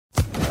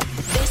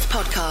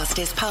podcast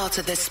is part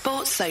of the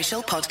Sports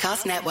Social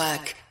Podcast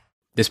Network.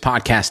 This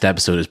podcast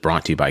episode is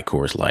brought to you by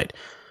Coors Light.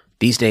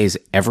 These days,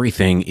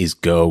 everything is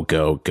go,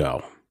 go,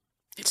 go.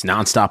 It's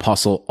nonstop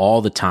hustle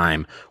all the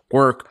time.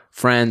 Work,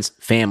 friends,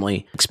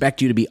 family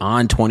expect you to be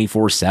on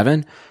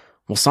 24/7.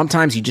 Well,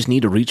 sometimes you just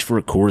need to reach for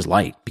a Coors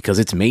Light because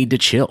it's made to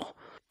chill.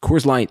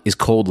 Coors Light is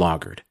cold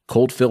lagered,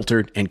 cold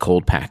filtered, and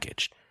cold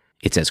packaged.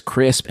 It's as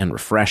crisp and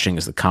refreshing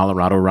as the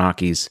Colorado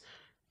Rockies.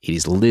 It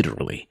is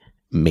literally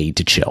made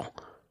to chill.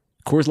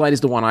 Coors Light is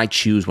the one I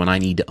choose when I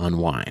need to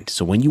unwind.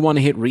 So when you want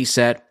to hit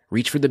reset,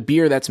 reach for the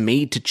beer that's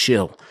made to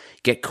chill.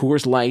 Get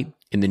Coors Light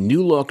in the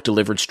new look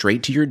delivered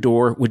straight to your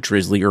door with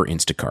Drizzly or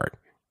Instacart.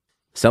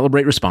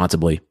 Celebrate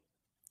responsibly.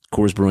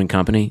 Coors Brewing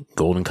Company,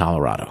 Golden,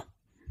 Colorado.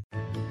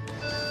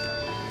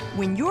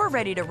 When you're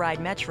ready to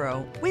ride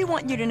Metro, we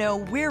want you to know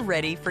we're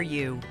ready for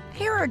you.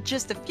 Here are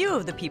just a few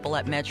of the people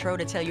at Metro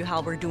to tell you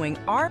how we're doing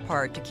our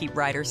part to keep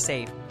riders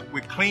safe.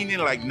 We're cleaning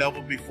like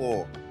never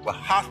before with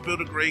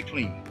hospital-grade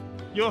cleaning.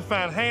 You'll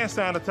find hand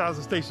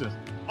sanitizer stations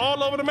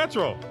all over the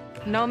Metro.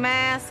 No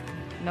mask,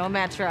 no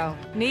Metro.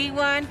 Need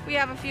one? We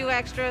have a few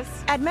extras.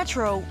 At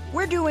Metro,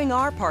 we're doing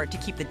our part to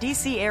keep the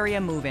D.C.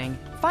 area moving.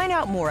 Find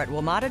out more at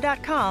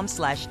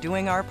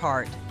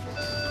WMATA.com/doingourpart.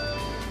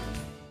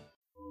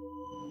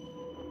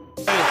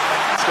 It's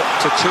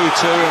got to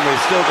 2-2 and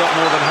we've still got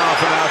more than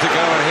half an hour to go,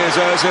 and here's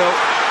Ozil.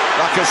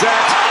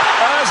 Lacazette.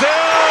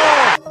 Ozil!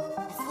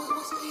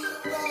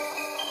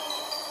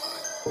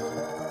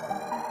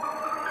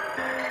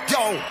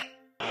 Yo!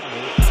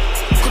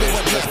 Could it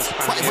went left,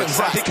 but it went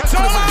right. Could it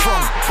went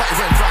wrong, but it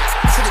went right.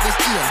 Said it was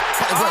Ian,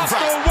 but it went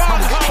right. Man,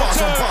 we got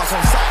bars on side.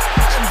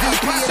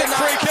 MVP in the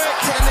night.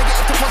 Turn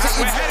negative to positive.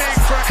 We're heading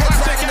for a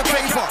classic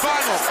FA Cup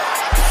final.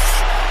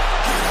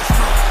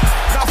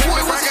 Nothing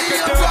that Braga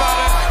could do about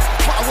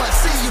it. But I weren't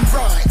seeing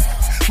right.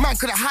 Man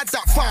could have had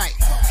that fight,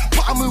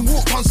 but I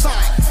moonwalked on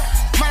side.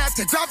 Man had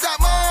to grab that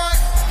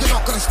mic. You're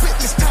not gonna spit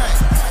this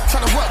time.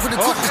 Trying to work with a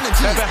good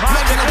energy. Man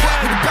gonna work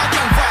with a bad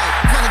man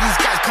vibe. None of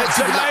these guys can't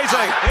do it like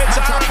that. It's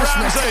Aaron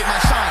Ramsey. My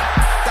shine.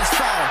 That's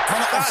foul.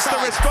 That's the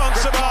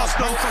response of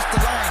Arsenal. Cross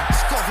the line.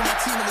 Score for my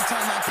team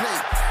anytime I play.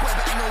 Where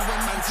better know when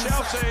man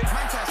Chelsea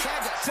man can't say I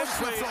get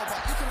simply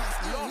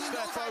lost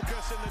their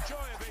focus in the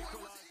joy of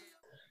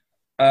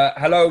equalising.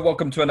 Hello,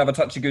 welcome to another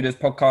Touchy Gooders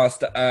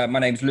podcast. My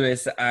name's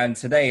Lewis, and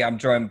today I'm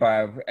joined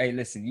by. Hey,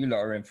 listen, you lot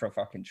are in for a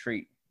fucking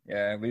treat.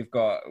 Yeah, we've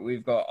got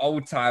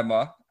old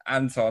timer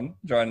Anton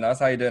joining us.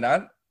 How you doing,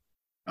 Ant?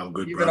 I'm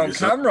good, You've bro. been on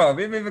camera.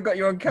 We've even got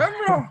you on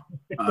camera.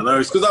 I know,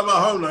 it's because I'm at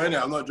home now,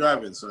 innit? I'm not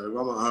driving, so if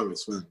I'm at home,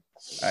 it's fine.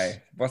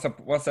 Hey, what's a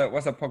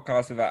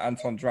podcast without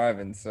Anton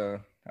driving? So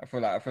I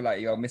feel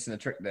like you're missing a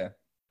trick there.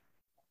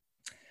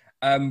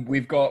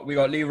 We got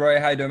Leroy.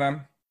 How you doing,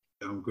 man?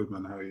 Yeah, I'm good,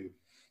 man. How are you?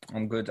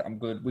 I'm good.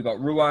 We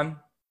got Ruan.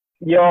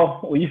 Yo,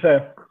 what you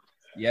say?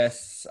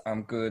 Yes,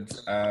 I'm good.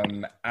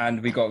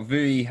 And we got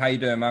Vui. How you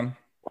doing, man?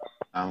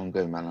 I'm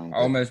good, man.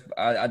 I'm good.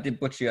 I did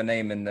butcher your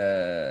name in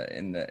the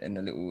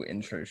little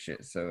intro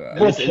shit. So at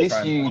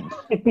least you,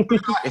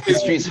 if the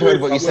streets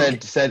heard what you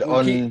said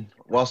on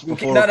whilst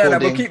before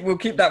recording. We'll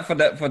keep that for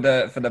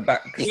the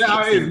back.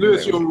 Yeah, hey,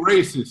 Lewis, you're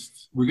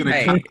racist. We're gonna.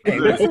 Hey,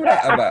 what's all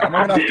that about? Am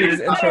I gonna have to do this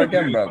intro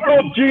again, bro?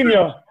 Oh,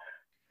 Junior.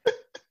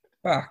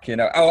 Fuck, you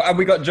know. Oh, and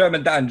we got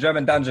German Dan.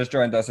 German Dan just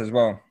joined us as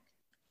well.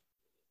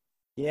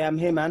 Yeah, I'm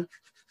here, man.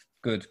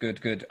 Good.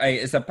 Hey,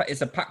 it's a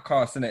packed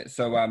cast, isn't it?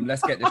 So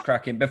let's get this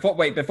cracking. Before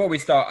we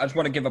start, I just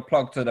want to give a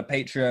plug to the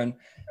Patreon.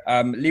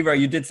 Leroy,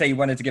 you did say you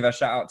wanted to give a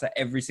shout out to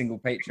every single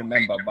Patreon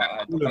member, but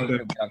I don't think we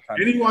have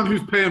time. Anyone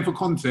who's paying for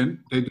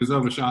content, they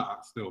deserve a shout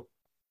out still.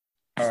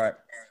 All right.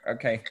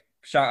 Okay.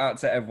 Shout out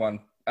to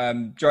everyone.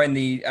 Join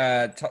the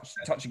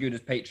Touchy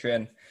Gooders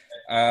Patreon.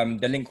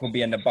 The link will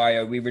be in the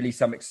bio. We release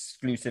some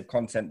exclusive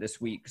content this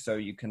week, so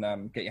you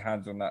can get your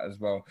hands on that as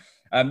well.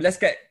 Let's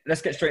get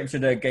straight into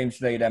the game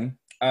today then.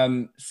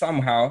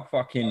 Somehow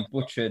fucking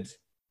butchered.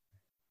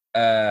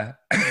 I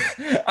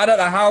don't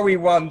know how we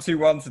won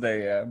 2-1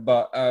 today, yeah,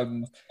 but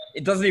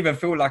it doesn't even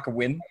feel like a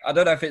win. I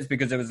don't know if it's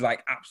because there was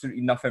like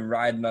absolutely nothing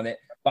riding on it,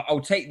 but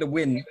I'll take the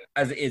win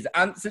as it is.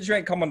 And since you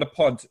ain't come on the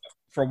pod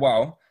for a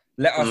while,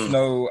 let us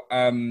know.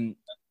 I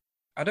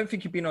don't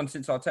think you've been on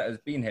since Arteta's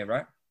been here,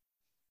 right?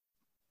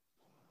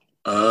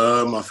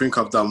 I think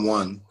I've done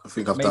one.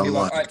 Done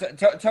one. All right,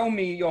 tell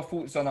me your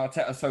thoughts on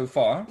Arteta so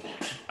far,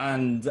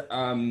 and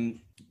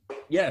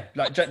yeah,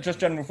 like just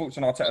general thoughts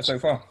on Arteta so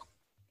far.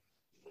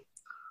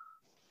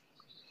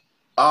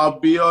 I'll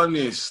be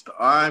honest,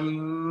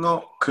 I'm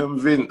not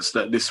convinced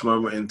at this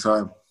moment in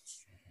time.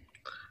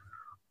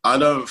 I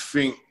don't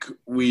think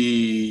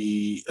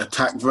we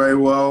attack very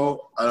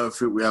well. I don't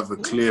think we have a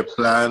clear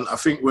plan. I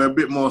think we're a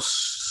bit more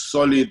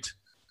solid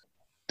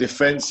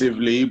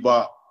defensively,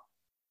 but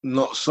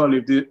not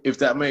solid, if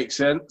that makes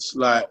sense.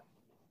 Like,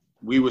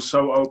 we were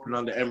so open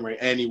under Emery,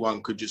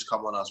 anyone could just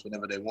come on us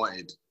whenever they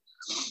wanted.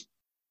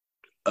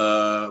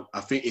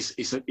 I think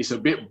it's a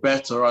bit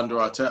better under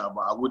Arteta,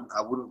 but I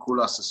wouldn't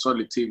call us a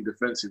solid team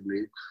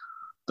defensively.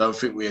 Don't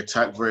think we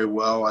attack very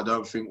well. I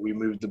don't think we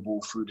move the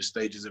ball through the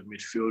stages of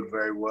midfield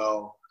very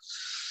well.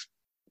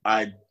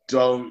 I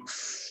don't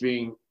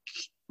think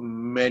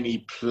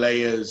many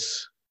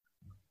players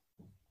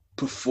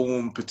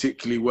perform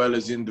particularly well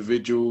as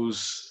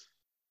individuals.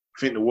 I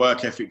think the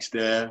work ethic's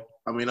there.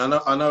 I mean, I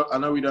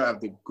know we don't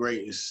have the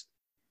greatest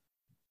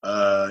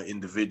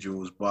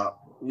individuals, but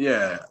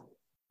yeah,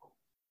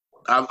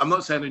 I'm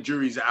not saying the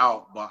jury's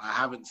out, but I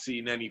haven't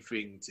seen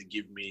anything to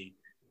give me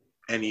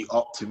any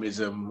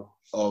optimism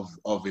of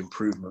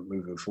improvement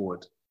moving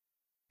forward.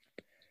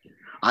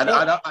 I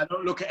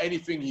don't look at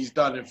anything he's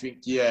done and think,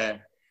 yeah,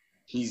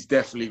 he's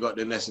definitely got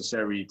the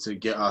necessary to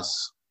get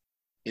us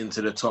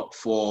into the top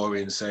 4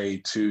 in,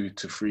 say, 2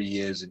 to 3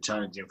 years and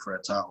challenging for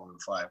a title in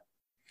 5.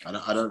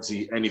 I don't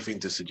see anything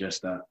to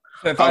suggest that.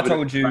 So if I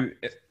told you...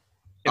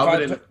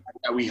 that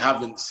we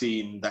haven't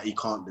seen that he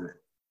can't do it.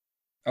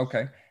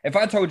 Okay. If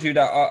I told you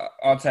that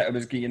Arteta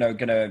was, going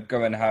to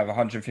go and have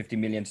 150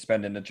 million to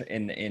spend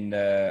in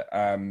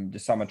the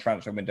summer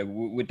transfer window,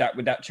 would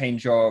that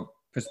change your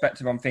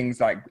perspective on things?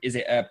 Like, is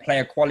it a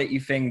player quality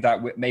thing that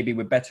maybe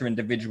with better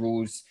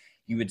individuals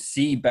you would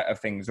see better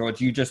things, or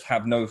do you just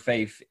have no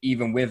faith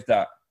even with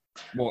that?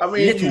 Well, I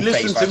mean, you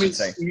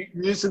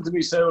listened to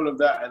me say all of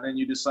that, and then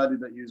you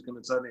decided that you was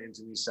going to turn it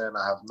into me saying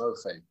I have no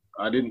faith.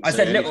 I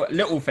said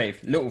little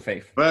faith.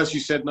 First, you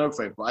said no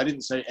faith, but I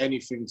didn't say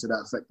anything to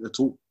that effect at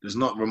all. It's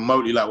not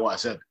remotely like what I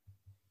said.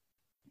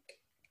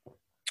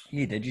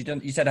 You did.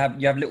 You said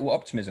you have little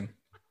optimism.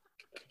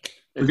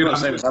 It's not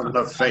saying it's having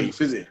no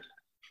faith, is it?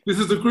 This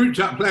is a group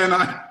chat player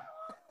night.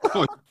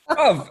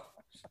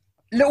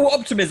 Little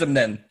optimism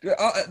then.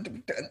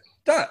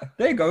 There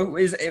you go.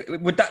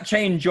 Would that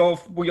change your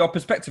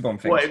perspective on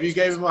things? What, if you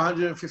gave him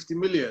 150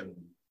 million?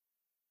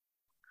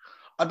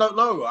 I don't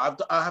know.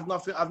 I have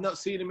nothing. I've not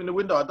seen him in the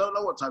window. I don't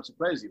know what types of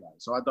players he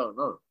likes, so I don't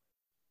know.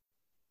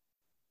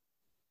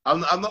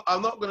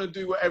 I'm not going to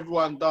do what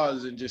everyone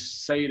does and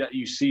just say that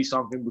you see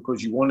something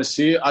because you want to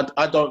see it.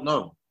 I don't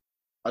know.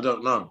 I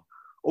don't know.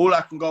 All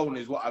I can go on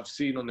is what I've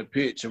seen on the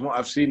pitch, and what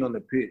I've seen on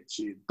the pitch,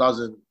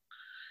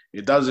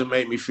 it doesn't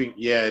make me think,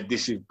 yeah,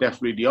 this is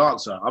definitely the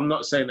answer. I'm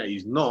not saying that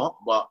he's not,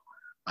 but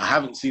I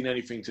haven't seen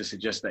anything to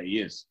suggest that he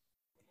is.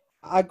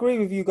 I agree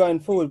with you going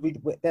forward.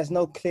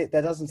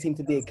 There doesn't seem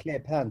to be a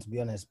clear plan, to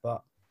be honest.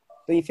 But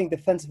do you think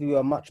defensively we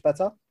are much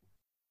better?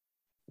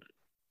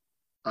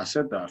 I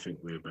said that I think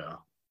we're better.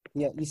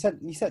 Yeah, you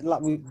said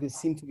like we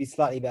seem to be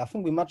slightly better. I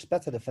think we're much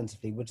better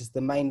defensively, which is the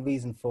main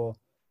reason for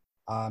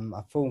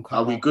a form.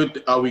 Are we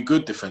good? Are we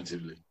good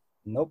defensively?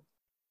 Nope.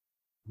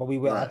 But we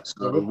were. Right,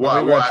 so we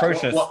were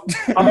atrocious.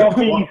 I don't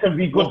think you can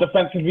be good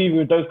defensively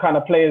with those kind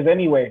of players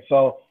anyway.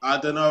 So I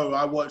don't know.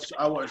 I watched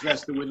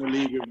Leicester win the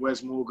league with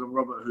Wes Morgan,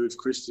 Robert Huth,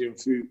 Christian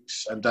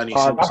Fuchs, and Danny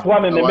Simpson. That's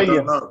one in a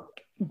million.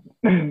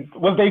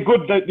 Was they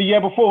good the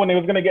year before when they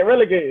was going to get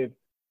relegated?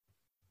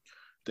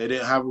 They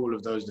didn't have all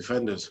of those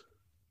defenders.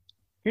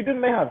 Who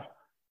didn't they have?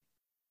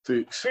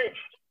 Fuchs.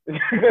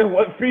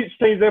 What Fuchs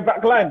changed their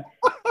back line?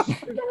 Is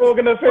that what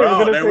we're gonna say?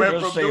 Well, they went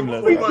from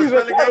almost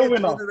relegated to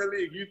the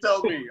league. You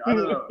tell me. I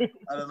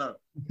don't know.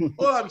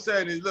 All I'm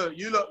saying is, look.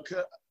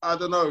 I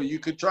don't know. You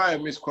could try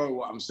and misquote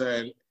what I'm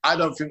saying. I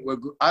don't think we're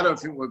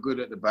good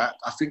at the back.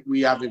 I think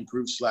we have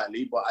improved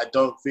slightly, but I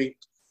don't think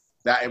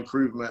that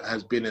improvement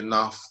has been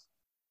enough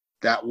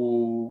that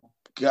will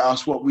get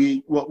us what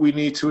we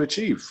need to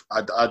achieve.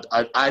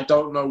 I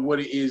don't know what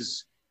it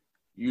is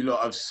you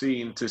lot have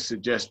seen to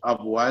suggest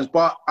otherwise,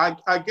 but I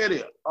get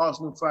it.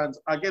 Arsenal fans,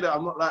 I get it.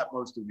 I'm not like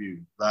most of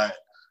you. Like,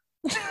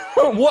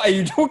 what are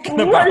you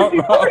talking about?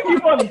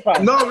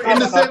 No, in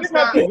the sense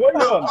that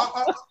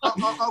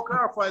I'll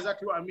clarify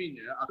exactly what I mean.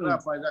 Yeah, I'll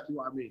clarify exactly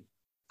what I mean.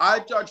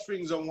 I judge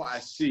things on what I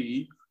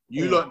see.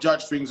 You lot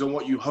judge things on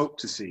what you hope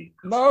to see.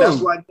 No,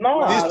 that's why.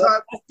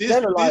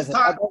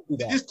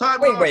 This time.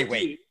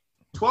 Wait.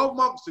 12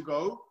 months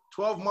ago.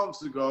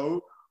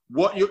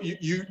 What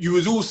you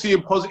was all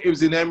seeing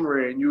positives in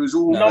Emery, and you was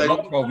all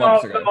not 12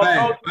 months ago.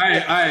 12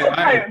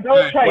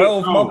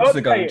 months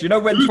ago. Do you know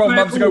when 12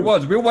 months ago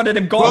was? We wanted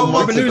him gone.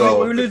 We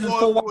were losing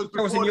 4-1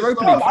 Chelsea in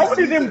Europa League. I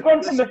wanted him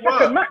gone from the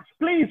second match,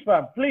 please,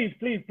 fam. Please,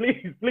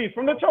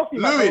 from the Chelsea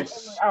match.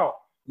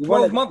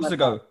 12 months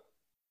ago.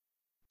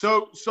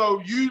 So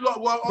you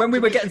lot were when we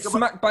were getting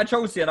smacked by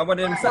Chelsea, and I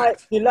wanted him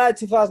sacked. You lied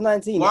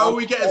 2019. Why were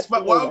we getting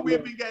smacked? Why have we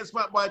been getting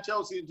smacked by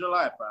Chelsea in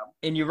July, fam?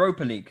 In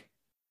Europa League.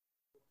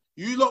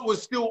 You lot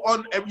was still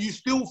on. You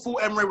still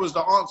thought Emery was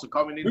the answer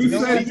coming into the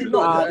season.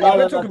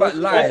 We're talking about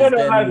lies.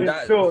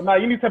 No,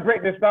 you need to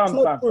break this down,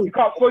 fam. You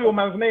can't call your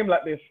man's name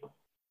like this.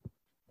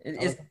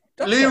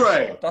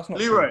 Leroy.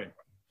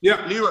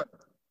 Yeah. Leroy.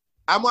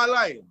 Am I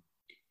lying?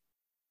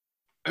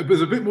 It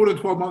was a bit more than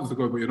 12 months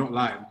ago, but you're not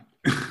lying.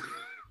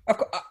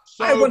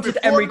 I wanted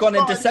Emery gone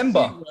in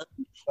December.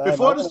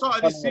 Before the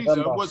start of this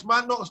season, was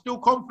man not still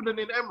confident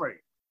in Emery?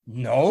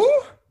 No.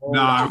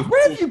 No.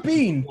 Where have you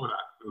been? It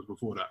was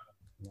before that.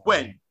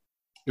 When?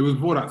 It was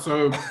before that.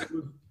 So,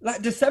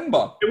 like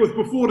December. It was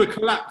before the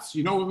collapse.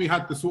 You know, when we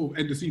had the sort of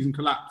end of season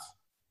collapse.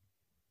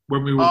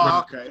 When we were.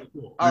 Oh, okay.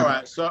 All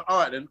right. So,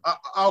 all right then.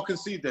 I'll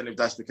concede then if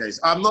that's the case.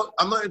 I'm not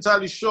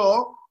entirely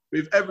sure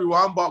with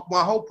everyone, but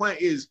my whole point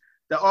is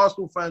that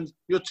Arsenal fans,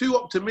 you're too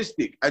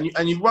optimistic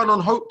and you run on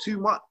hope too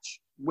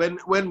much. When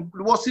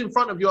what's in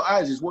front of your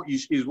eyes is what you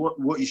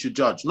should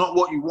judge, not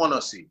what you want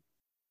to see.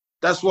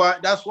 That's why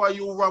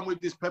you all run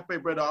with this Pepe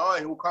brother. Oh,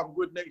 he'll come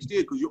good next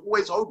year because you're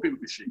always hoping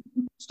for shit.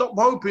 Stop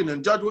hoping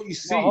and judge what you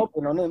see. I'm not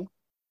hoping on him.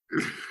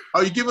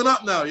 Are you giving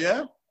up now?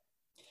 Yeah.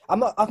 I'm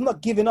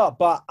not giving up,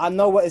 but I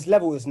know what his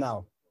level is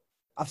now.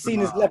 I've seen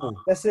his level.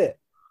 That's it.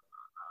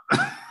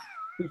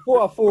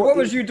 Before I thought. What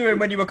was you doing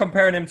when you were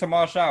comparing him to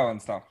Martial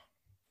and stuff?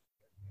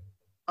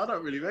 I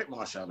don't really rate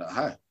Martial that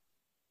high.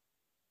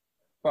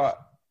 But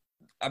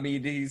I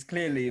mean, he's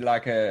clearly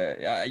like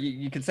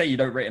you could say you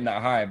don't rate him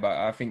that high, but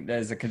I think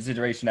there's a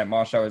consideration that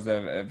Martial is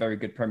a very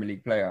good Premier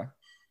League player.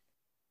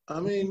 I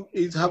mean,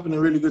 he's having a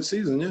really good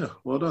season, yeah.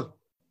 Well done.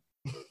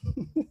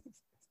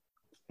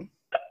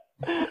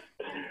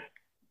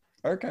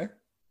 Okay.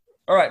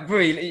 All right,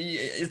 Bui,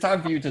 it's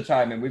time for you to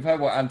chime in. We've heard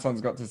what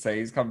Anton's got to say.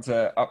 He's come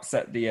to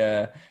upset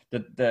the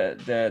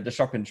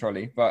shopping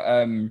trolley.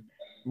 But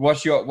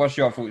what's your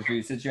thoughts,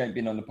 Bui, since you ain't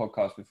been on the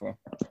podcast before?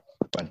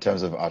 In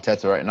terms of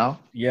Arteta right now?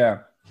 Yeah.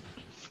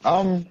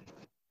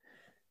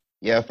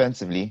 Yeah,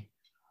 offensively.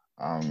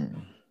 I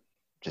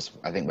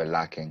think we're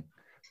lacking.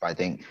 But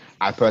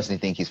I personally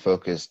think he's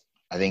focused.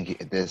 I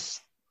think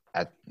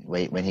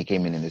when he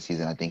came in the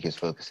season, I think he was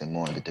focusing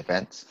more on the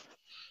defense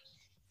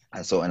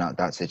and sorting out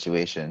that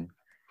situation.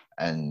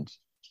 And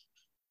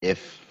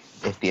if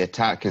the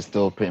attack is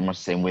still pretty much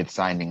the same with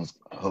signings,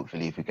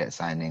 hopefully if we get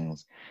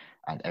signings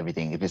and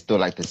everything, if it's still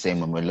like the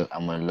same and we look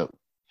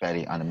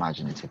fairly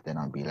unimaginative, then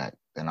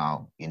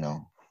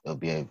it'll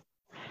be an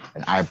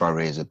eyebrow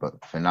raiser.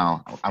 But for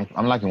now,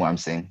 I'm liking what I'm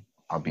seeing.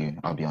 I'll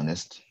be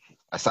honest.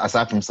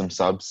 Aside from some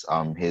subs,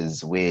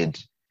 his weird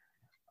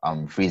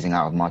freezing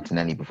out of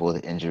Martinelli before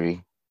the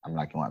injury, I'm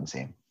liking what I'm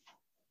seeing.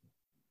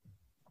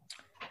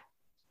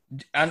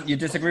 And you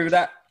disagree with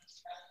that?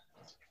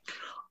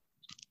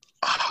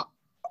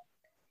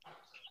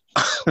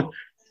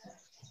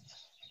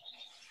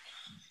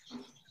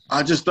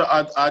 I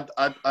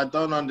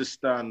don't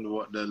understand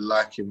what the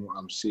liking what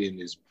I'm seeing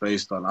is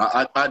based on.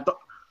 I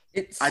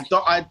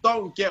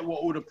don't get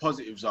what all the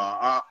positives are.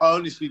 I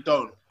honestly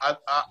don't.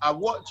 I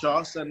watch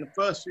us, and the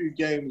first few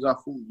games I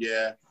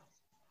thought,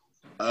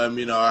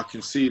 I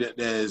can see that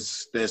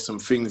there's some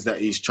things that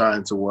he's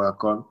trying to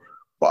work on.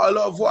 But a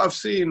lot of what I've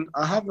seen,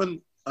 I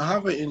haven't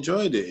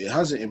enjoyed it. It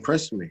hasn't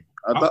impressed me.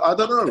 I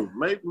don't know.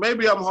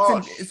 Maybe I'm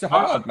harsh. It's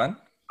hard, man.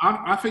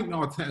 I think the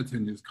Arteta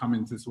tenures come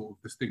into sort of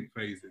distinct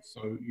phases.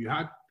 So you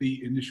had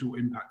the initial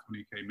impact when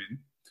he came in.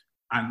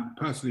 And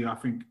personally, I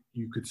think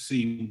you could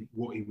see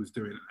what he was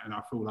doing. And I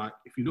feel like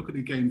if you look at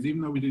the games,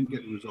 even though we didn't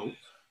get the results,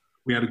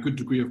 we had a good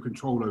degree of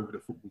control over the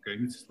football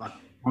games. Like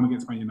one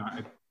against Man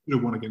United, we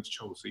one against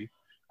Chelsea.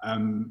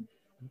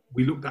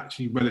 We looked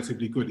actually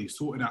relatively good. He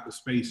sorted out the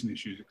spacing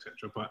issues,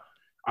 etc. But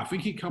I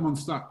think he come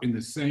unstuck in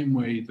the same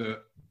way that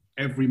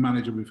every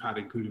manager we've had,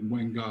 including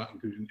Wenger,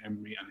 including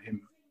Emery and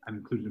him, and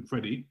including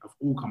Freddie, have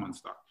all come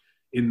unstuck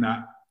in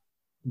that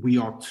we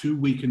are too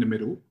weak in the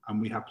middle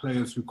and we have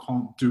players who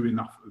can't do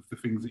enough of the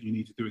things that you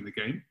need to do in the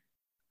game,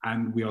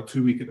 and we are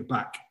too weak at the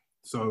back.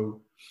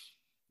 So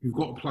you've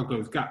got to plug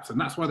those gaps,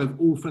 and that's why they've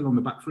all fell on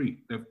the back three.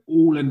 They've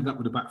all ended up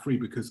with the back three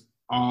because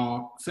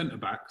our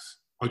centre-backs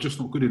are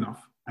just not good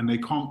enough and they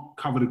can't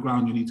cover the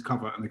ground you need to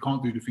cover and they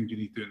can't do the things you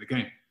need to do in the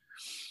game.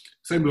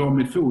 Same with our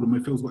midfield, and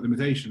midfield's got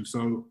limitations.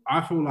 So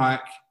I feel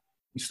like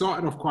he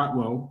started off quite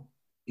well.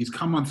 He's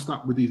come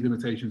unstuck with these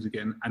limitations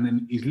again, and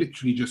then he's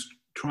literally just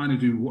trying to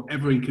do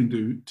whatever he can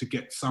do to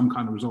get some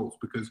kind of results,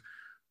 because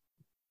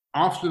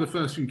after the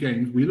first few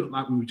games, we looked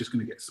like we were just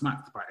going to get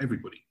smacked by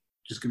everybody,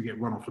 just going to get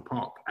run off the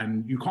park.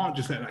 And you can't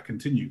just let that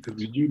continue, because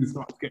we usually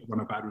start to get one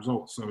of bad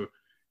results. So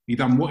he's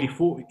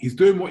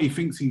doing what he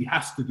thinks he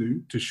has to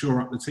do to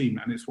shore up the team,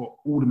 and it's what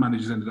all the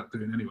managers ended up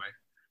doing anyway.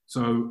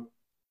 So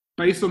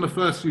based on the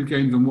first few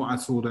games and what I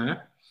saw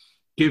there,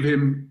 give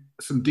him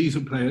some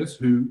decent players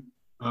who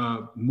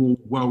are more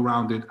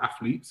well-rounded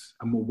athletes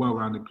and more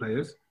well-rounded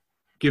players.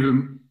 Give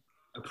him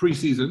a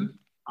pre-season,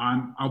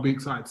 and I'll be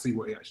excited to see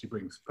what he actually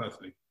brings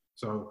personally.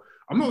 So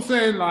I'm not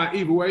saying like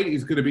either way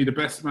he's going to be the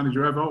best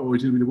manager ever or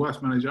he's going to be the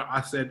worst manager. I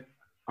said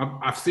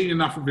I've seen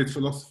enough of his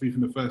philosophy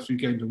from the first few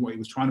games and what he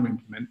was trying to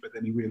implement, but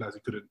then he realised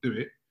he couldn't do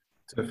it.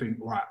 To think,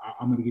 right,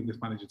 I'm going to give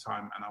this manager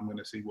time and I'm going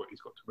to see what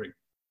he's got to bring.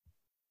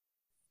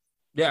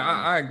 Yeah,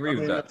 I agree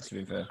with that, to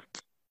be fair.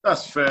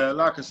 That's fair.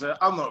 Like I said,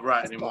 I'm not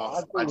writing him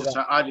off. I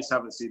just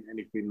haven't seen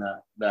anything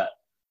that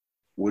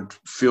would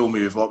fill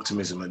me with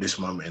optimism at this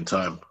moment in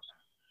time.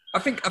 I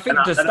think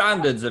the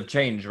standards have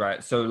changed,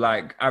 right? So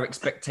like our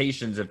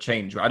expectations have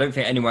changed. I don't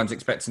think anyone's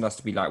expecting us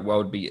to be like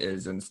world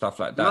beaters and stuff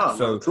like that.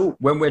 No, so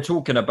when we're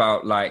talking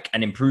about like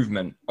an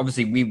improvement,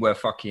 obviously we were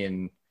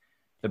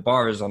the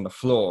bar is on the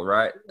floor,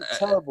 right?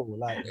 Terrible,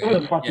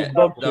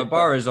 the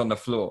bar is on the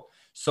floor.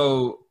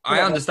 So I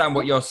understand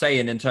what you're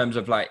saying in terms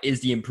of like, is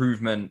the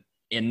improvement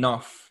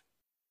enough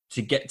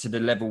to get to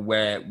the level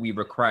where we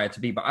require to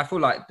be? But I feel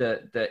like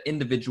the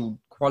individual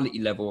quality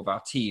level of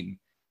our team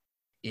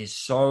is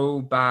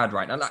so bad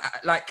right now.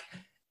 Like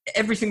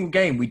every single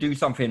game we do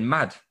something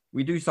mad.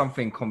 we do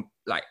something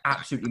like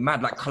absolutely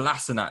mad, like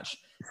Kolasinac.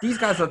 These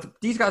guys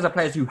are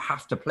players who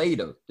have to play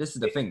though. This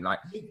is the thing. Like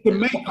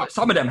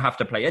some of them have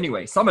to play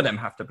anyway. Some of them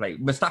have to play.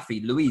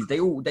 Mustafi, Luiz, they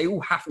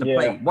all have to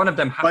play. One of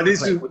them has to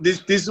play. But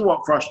this is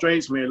what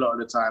frustrates me a lot of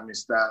the time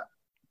is that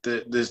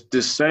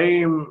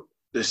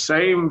the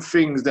same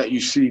things that you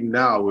see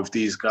now with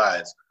these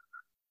guys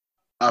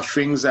are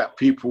things that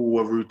people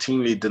were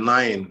routinely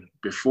denying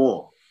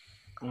before.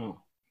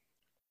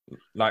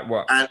 Like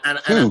what?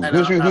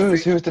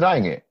 Who's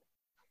denying it?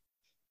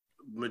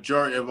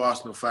 Majority of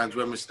Arsenal fans,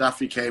 when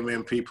Mustafi came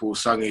in, people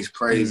sung his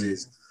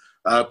praises.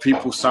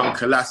 People sung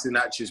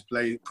Kolasinac's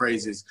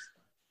praises.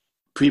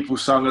 People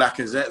sung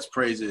Lacazette's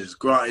praises.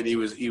 Granted, he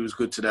was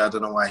good today. I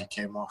don't know why he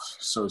came off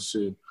so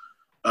soon.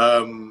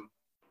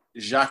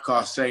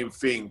 Xhaka, same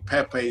thing.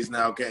 Pepe is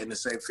now getting the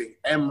same thing.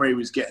 Emre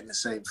was getting the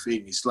same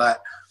thing. It's like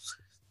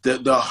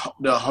the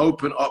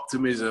hope and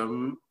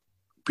optimism.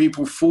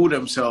 People fool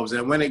themselves,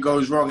 and when it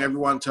goes wrong,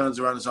 everyone turns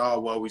around and says, "Oh,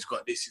 well, he's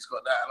got this, he's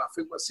got that." And I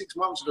think, 6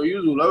 months ago, you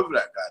was all over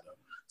that guy, though.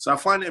 So I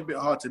find it a bit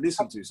hard to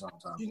listen to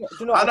sometimes.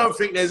 I don't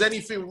think there's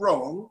anything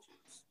wrong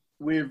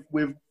with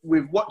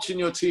watching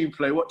your team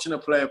play, watching a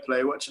player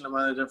play, watching a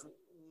manager.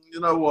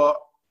 You know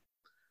what?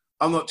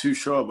 I'm not too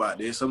sure about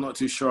this. I'm not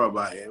too sure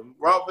about him.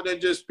 Rather than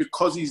just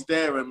because he's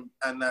there and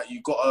that you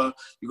gotta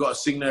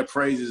sing their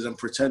praises and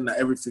pretend that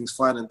everything's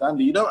fine and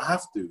dandy. You don't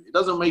have to. It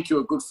doesn't make you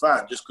a good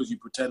fan just because you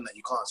pretend that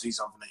you can't see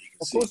something that you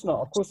can see.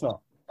 Of course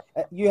not.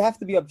 You have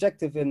to be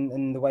objective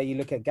in the way you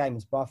look at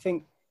games. But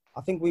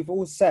I think we've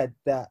all said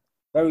that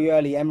very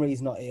early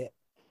Emery's not it.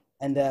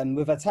 And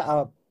with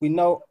Arteta, we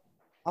know.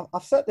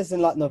 I've said this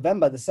in like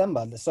November,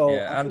 December. So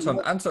yeah,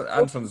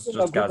 Anton's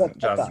just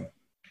jazzing.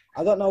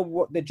 I don't know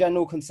what the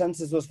general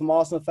consensus was from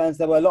Arsenal fans.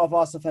 There were a lot of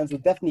Arsenal fans who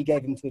definitely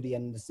gave him to the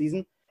end of the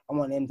season. I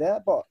want him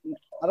there, but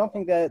I don't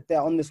think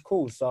they're on this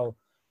call. So,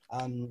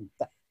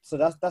 that's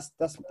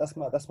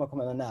my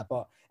comment on that.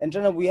 But in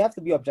general, we have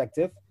to be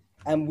objective,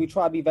 and we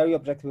try to be very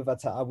objective with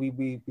Arteta.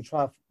 We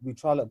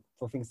try look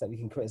for things that we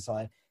can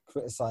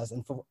criticize,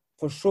 and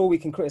for sure we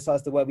can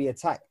criticize the way we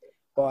attack.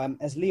 But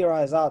as Leo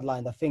has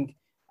outlined, I think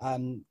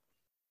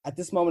at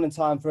this moment in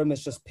time for him,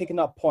 it's just picking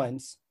up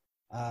points,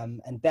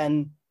 and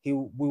then we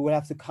will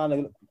have to kind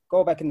of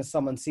go back in the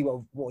summer and see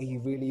what he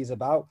really is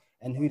about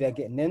and who they're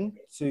getting in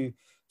to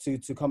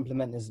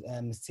complement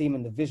his team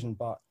and the vision.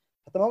 But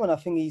at the moment, I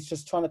think he's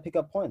just trying to pick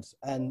up points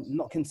and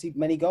not concede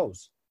many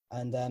goals.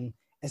 And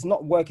it's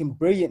not working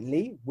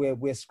brilliantly.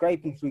 We're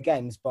scraping through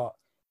games, but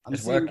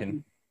it's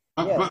working.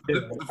 I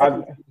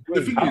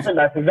think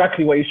that's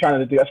exactly what he's trying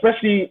to do,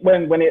 especially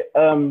when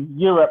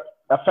Europe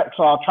affects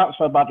our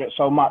transfer budget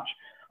so much.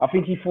 I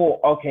think he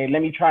thought, okay,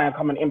 let me try and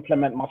come and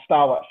implement my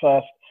style at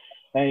first.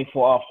 Then he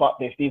thought, oh, fuck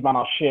this, these men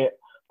are shit,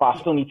 but I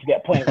still need to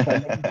get points.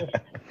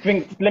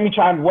 So let me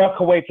try and work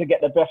a way to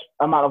get the best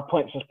amount of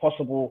points as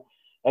possible.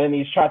 And then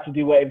he's tried to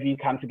do whatever he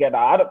can to get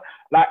that.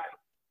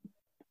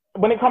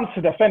 When it comes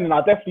to defending, I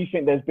definitely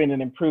think there's been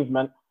an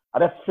improvement. I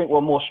definitely think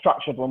we're more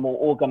structured, we're more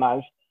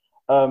organised.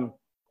 I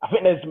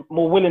think there's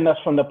more willingness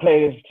from the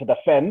players to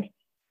defend.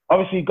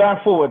 Obviously, going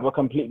forward, we're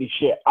completely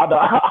shit. I'm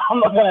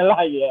not going to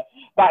lie, yeah.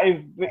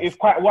 It's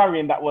quite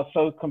worrying that we're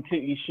so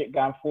completely shit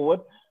going forward.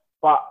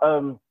 But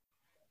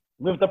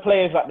with the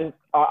players at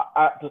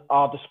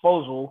our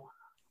disposal,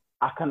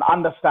 I can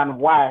understand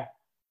why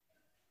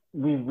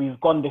we've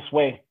gone this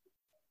way.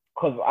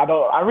 Because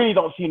I really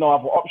don't see no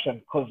other option.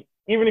 Because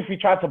even if we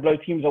try to blow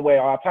teams away,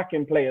 our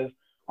attacking players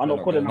are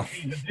not good enough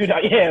to do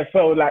that. Yeah,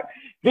 so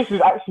this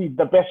is actually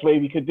the best way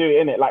we could do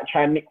it, innit?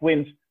 Try and nick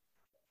wins.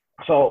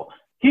 So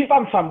he's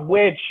done some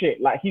weird shit.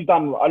 He's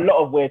done a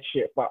lot of weird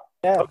shit. But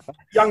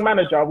young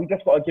manager, we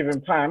just got to give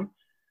him time.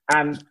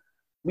 And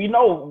we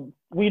know,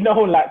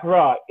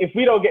 right, if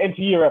we don't get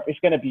into Europe, it's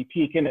going to be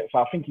peak, innit? So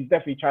I think he's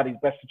definitely tried his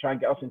best to try and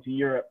get us into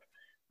Europe.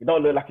 It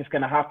don't look like it's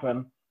going to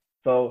happen.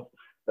 So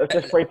let's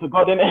just pray to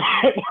God, innit?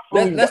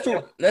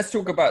 Let's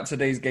talk about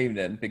today's game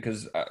then,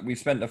 because we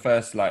spent the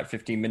first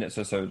 15 minutes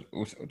or so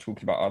also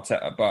talking about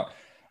Arteta, but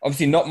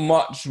obviously not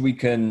much we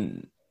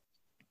can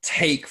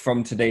take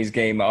from today's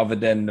game other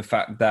than the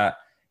fact that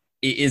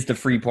it is the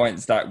 3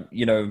 points that,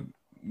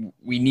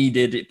 we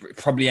needed. It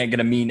probably ain't going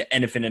to mean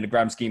anything in the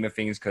grand scheme of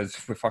things because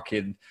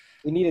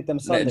we needed them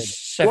Sunday.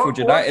 Sheffield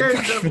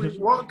United.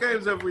 What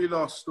games have we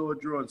lost or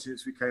drawn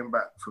since we came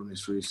back from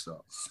this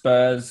restart?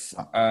 Spurs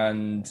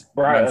and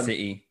Man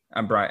City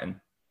and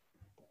Brighton.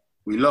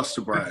 We lost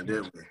to Brighton,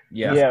 didn't we?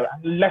 Yeah. Yeah,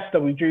 Leicester,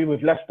 we drew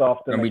with Leicester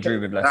after. And we drew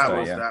with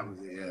Leicester, That was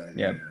it,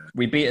 yeah.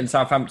 We beaten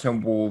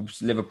Southampton,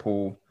 Wolves,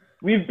 Liverpool.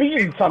 We've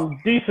beaten some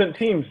decent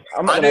teams.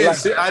 I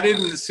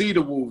didn't see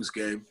the Wolves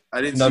game.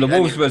 The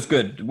Wolves was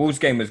good. The Wolves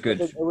game was good.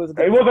 It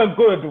wasn't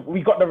good.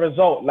 We got the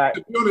result.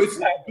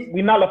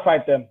 We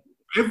nullified them.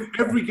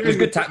 Every game it was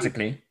good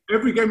tactically.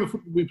 Every game of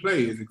football we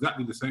play is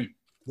exactly the same.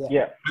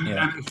 Yeah.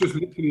 And it's just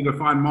literally the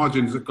fine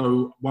margins that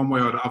go one way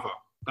or the other.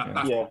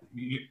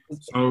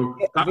 So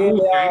that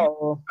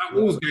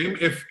Wolves game,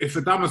 if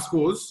Adama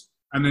scores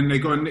and then they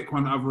go and nick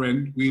one at the other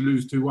end, we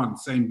lose 2-1.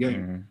 Same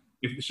game.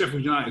 If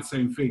Sheffield United,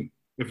 same thing.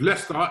 If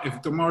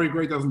Damari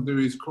Gray doesn't do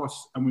his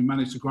cross and we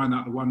manage to grind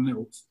out the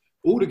 1-0,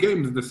 all the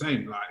games are the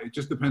same. Like, it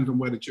just depends on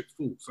where the chips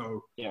fall.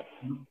 So,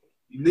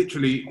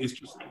 literally, it's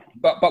just...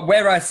 But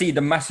where I see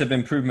the massive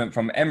improvement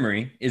from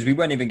Emery is we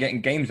weren't even getting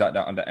games like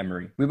that under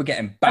Emery. We were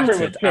getting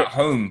battered at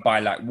home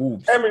by, like,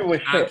 Wolves. Emery was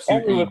shit.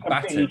 Emery was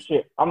completely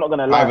shit. I'm not going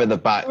to lie. Over the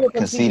back,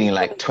 conceding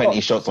like 20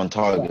 shots on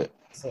target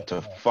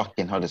to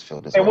fucking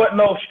Huddersfield. There was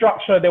no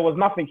structure. There was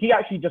nothing. He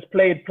actually just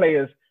played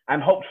players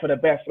and hoped for the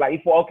best. Like, he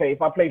thought, okay,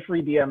 if I play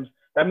 3 DMs,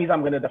 that means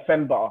I'm going to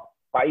defend better.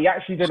 But he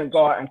actually didn't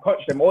go out and coach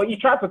them. Or he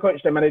tried to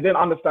coach them and they didn't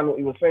understand what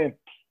he was saying.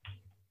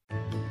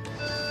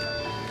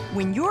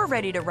 When you're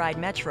ready to ride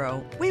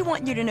Metro, we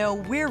want you to know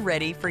we're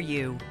ready for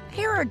you.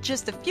 Here are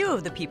just a few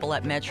of the people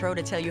at Metro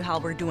to tell you how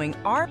we're doing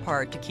our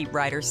part to keep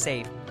riders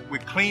safe. We're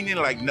cleaning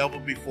like never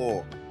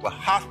before with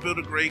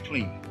hospital-grade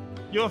cleaning.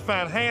 You'll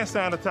find hand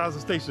sanitizer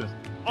stations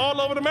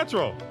all over the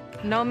Metro.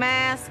 No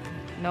mask,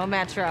 no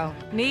Metro.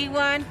 Need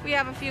one? We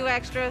have a few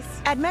extras.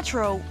 At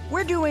Metro,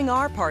 we're doing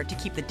our part to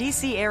keep the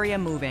DC area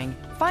moving.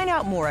 Find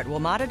out more at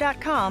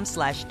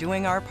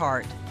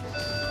WMATA.com/doingourpart.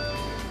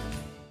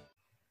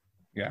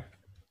 Yeah.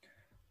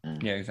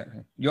 Yeah,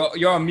 exactly.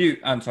 You're on mute,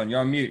 Anton.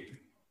 You're on mute.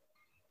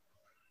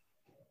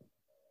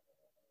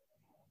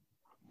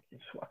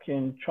 It's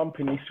fucking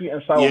chomping his sweet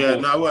and sour. Yeah,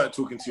 no, I weren't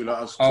talking to you.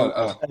 Like,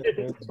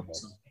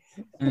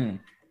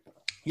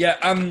 Yeah.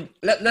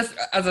 Let's,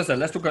 as I said,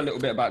 let's talk a little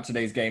bit about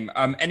today's game.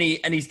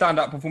 Any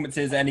standout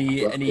performances?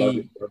 Any?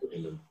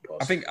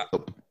 I think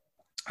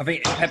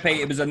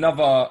Pepe. It was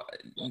another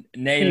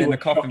nail in the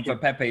coffin for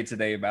Pepe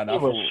today, man.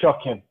 It was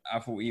shocking. I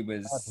thought he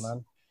was.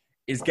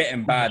 It's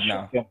getting bad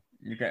now.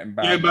 You're getting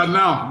bad. Yeah, but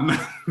now.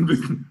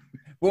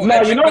 Well,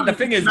 no, but the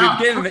thing is,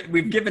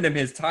 we've given him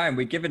his time.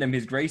 We've given him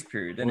his grace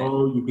period, isn't it?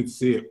 Oh, you could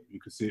see it. You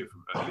could see it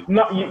from early.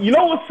 No, you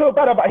know what's so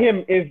bad about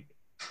him is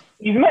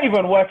he's not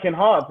even working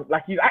hard.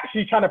 Like, he's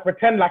actually trying to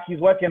pretend like he's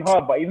working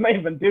hard, but he's not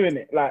even doing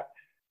it. Like,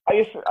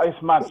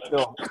 it's mad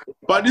still.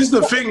 But this is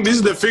the thing. This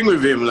is the thing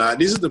with him. Like,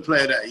 this is the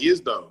player that he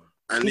is, though.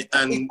 And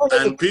people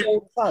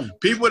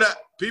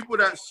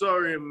that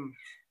saw him.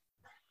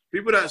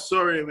 People that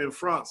saw him in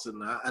France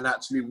and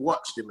actually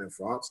watched him in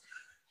France,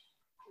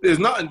 there's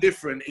nothing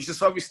different. It's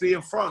just obviously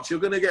in France, you're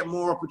going to get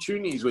more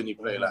opportunities when you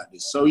play like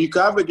this. So you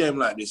can have a game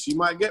like this. You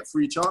might get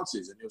 3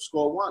 chances and you'll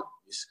score 1.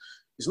 It's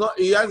not.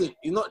 He's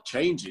not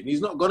changing. He's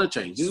not going to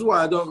change. This is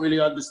why I don't really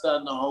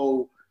understand the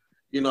whole,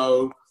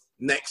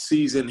 next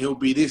season he'll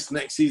be this,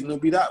 next season he'll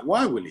be that.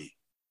 Why will he?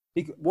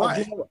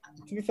 Why? To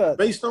be fair,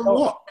 based on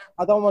what?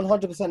 I don't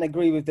 100%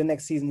 agree with the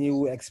next season he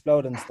will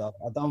explode and stuff.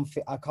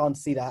 I can't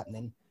see that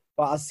happening.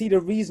 But I see the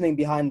reasoning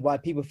behind why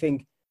people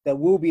think there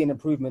will be an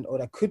improvement or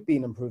there could be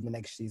an improvement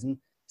next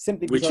season.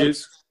 Simply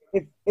because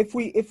if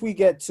we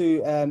get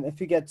to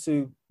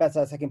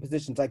better attacking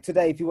positions, like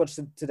today, if you watch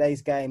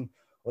today's game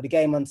or the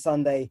game on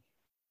Sunday,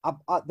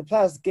 the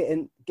players get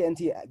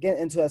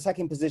into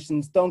attacking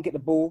positions, don't get the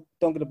ball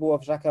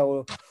off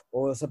Xhaka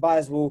or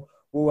Ceballos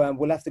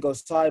will have to go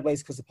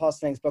sideways because the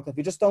pass lane's blocked. If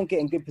you just don't get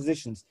in good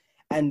positions.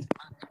 And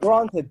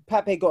granted,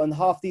 Pepe got in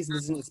half decent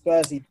positions at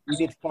Spurs. He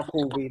did fuck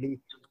all really.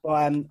 But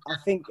I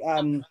think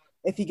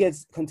if he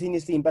gets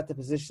continuously in better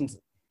positions,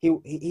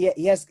 he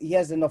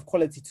has enough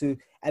quality to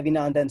every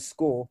now and then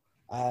score.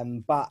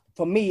 But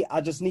for me,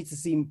 I just need to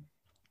see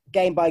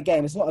game by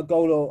game. It's not a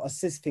goal or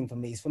assist thing for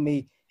me. It's for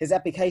me, his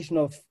application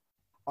of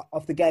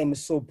the game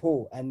is so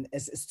poor and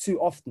it's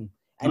too often.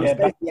 And it's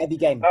basically every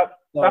game.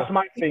 That's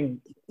my thing.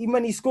 Even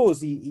when he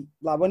scores,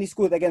 when he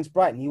scored against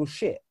Brighton, he was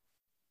shit.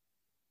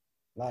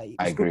 I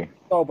agree.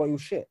 Oh, but he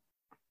was shit.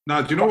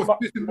 Now, do you know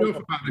what's pissing me off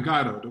about the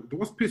guy, though?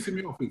 What's pissing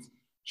me off is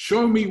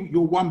show me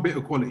your one bit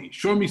of quality.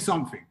 Show me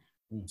something.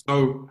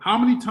 So how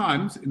many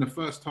times in the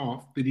first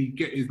half did he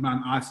get his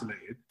man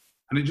isolated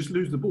and then just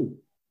lose the ball?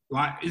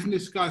 Like, isn't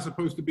this guy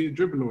supposed to be a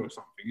dribbler or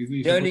something?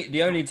 Isn't he?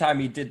 The only time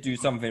he did do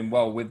something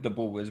well with the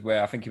ball was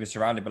where I think he was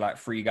surrounded by like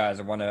 3 guys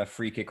and won a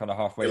free kick on a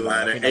halfway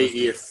line. Like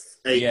the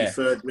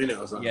 83rd minute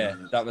or something. Yeah,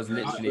 that was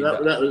literally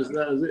that was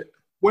it.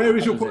 Where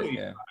is your quality?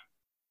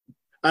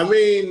 I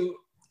mean,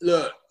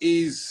 look,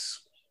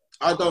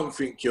 I don't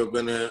think you're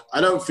gonna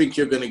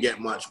get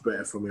much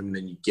better from him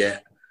than you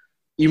get.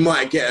 You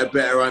might get a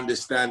better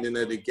understanding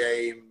of the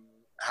game,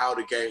 how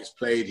the game's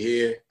played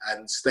here,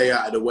 and stay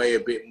out of the way a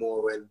bit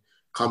more and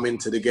come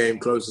into the game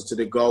closer to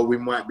the goal. We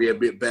might be a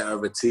bit better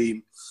of a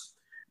team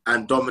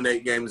and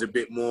dominate games a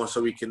bit more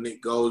so we can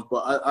nick goals.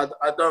 But I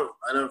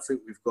don't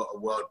think we've got a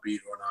world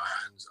beater on our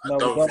hands.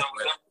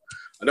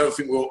 I don't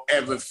think we'll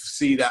ever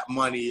see that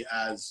money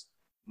as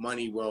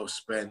money well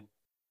spent.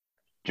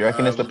 Do you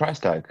reckon it's the price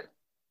tag?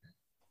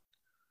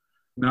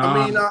 No.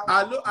 I mean,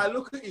 I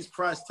look at his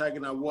price tag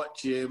and I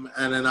watch him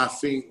and then I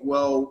think,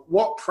 well,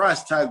 what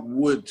price tag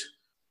would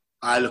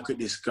I look at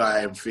this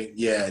guy and think,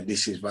 yeah,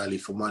 this is value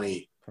for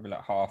money? Probably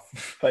like half.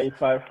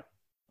 35.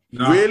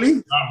 No.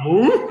 Really?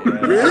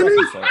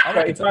 Really?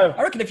 I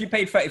reckon if you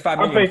paid 35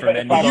 million for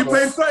him, if you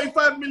paid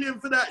 35 million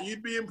for that,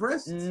 you'd be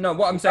impressed? No,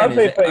 what I'm saying I'd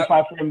say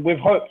 35 for him with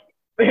hope.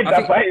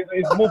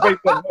 It's more based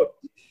on hope.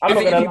 How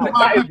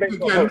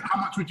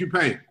much would you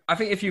pay? I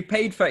think if you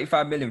paid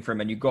 35 million for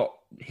him and you got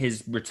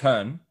his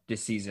return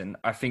this season,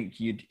 I think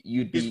you'd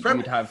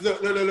have.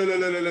 Look.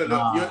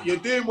 You're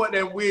doing what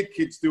them weird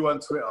kids do on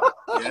Twitter.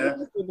 Yeah.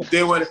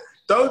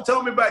 Don't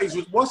tell me about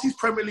what's his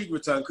Premier League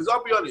return? Because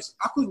I'll be honest,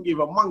 I couldn't give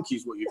a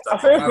monkey's what you've done.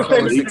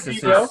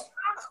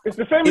 It's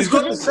the same.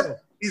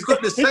 He's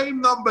got the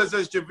same numbers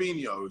as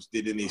Gervinho's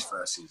did in his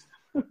first season.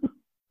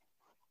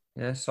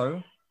 Yeah.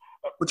 So.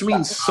 What do you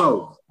mean?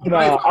 So? No,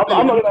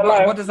 I'm not gonna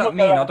lie. What does that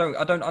mean? I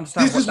don't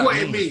understand. This is what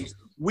it means.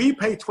 We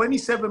paid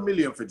 27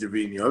 million for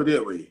Gervinho,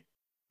 didn't we?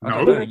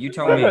 No, you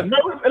tell me. No,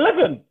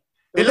 11.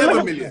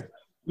 11 million.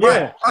 Yeah.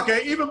 Right.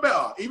 Okay, even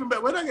better.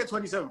 When I get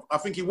 27, I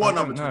think he won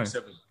number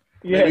 27.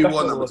 Yeah, he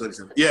won number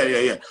 27.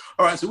 Yeah.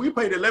 All right, so we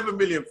paid 11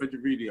 million for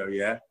Gervinho,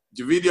 yeah?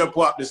 Gervinho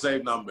put up the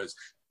same numbers.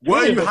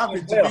 Were you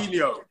happy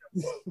Gervinho?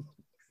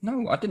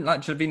 No, I didn't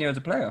like Gervinho as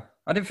a player.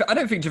 I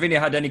don't think Gervinho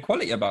had any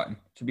quality about him,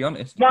 to be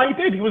honest. No, he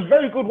did. He was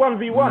very good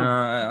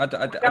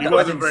 1v1. He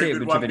wasn't very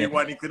good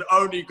 1v1. He could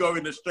only go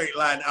in a straight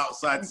line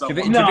outside someone.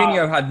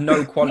 Gervinho had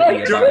no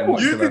quality about him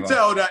whatsoever. You can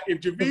tell that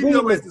if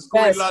Gervinho was to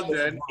score in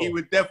London, he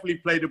would definitely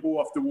play the ball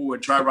off the wall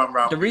and try to run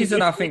around. The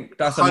reason I think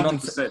that's a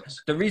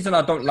nonsense. The reason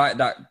I don't like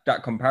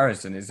that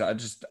comparison is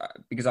that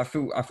because I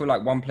feel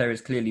like one player is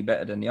clearly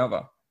better than the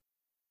other.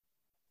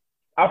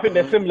 I think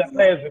they're similar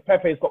players, but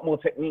Pepe's got more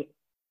technique.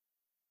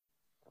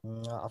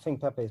 I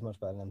think Pepe is much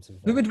better than him.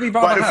 Who would we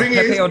rather have,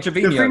 Pepe or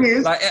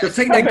Gervinho?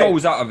 Take their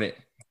goals out of it.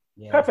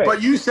 Yeah.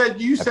 But you said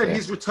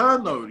his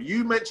return though.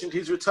 You mentioned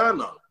his return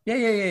though.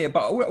 Yeah.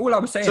 But all I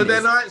was saying. So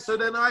then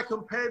I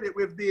compared it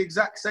with the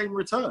exact same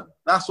return.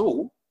 That's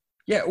all.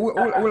 Yeah.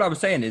 All I was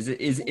saying is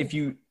if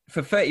you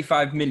for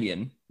 35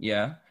 million,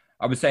 yeah,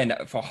 I was saying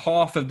that for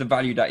half of the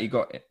value that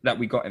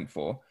we got him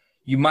for,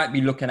 you might be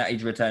looking at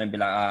his return and be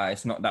like,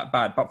 it's not that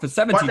bad. But for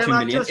 72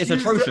 million, it's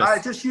atrocious.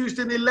 I just used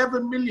an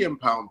 11 million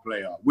pound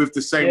player with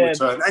the same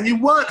return, and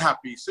you weren't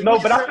happy. So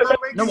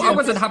I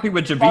wasn't happy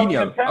with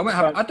Gervinho.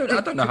 I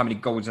don't know how many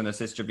goals and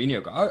assists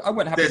Gervinho got. I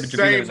wasn't happy with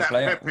Gervinho as a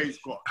player.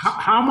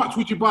 How much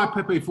would you buy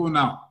Pepe for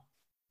now?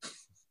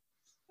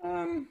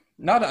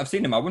 Now that I've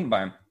seen him, I wouldn't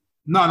buy him.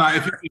 No.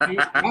 If you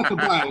had to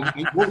buy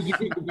him, what would you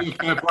think would be a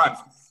fair price?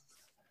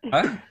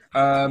 Huh? But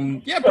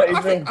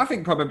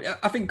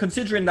I think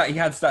considering that he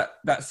had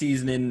that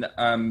season in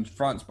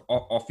France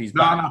off his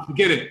back. No,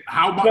 forget it.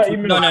 How much?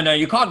 No,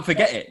 you can't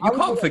forget it. You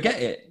can't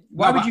forget it.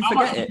 Why would you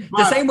forget it?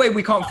 The same way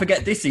we can't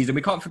forget this season,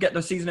 we can't forget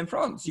the season in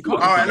France. You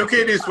can't. All right, look at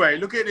it this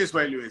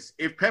way. Lewis.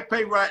 If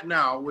Pepe right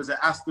now was at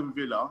Aston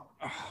Villa,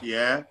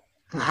 yeah,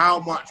 how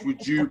much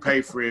would you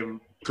pay for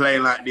him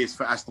playing like this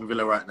for Aston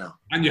Villa right now?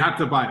 And you had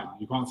to buy him.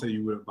 You can't say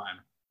you wouldn't buy him.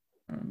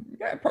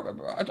 Yeah,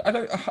 probably. I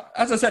don't.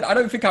 As I said, I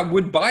don't think I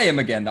would buy him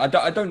again. I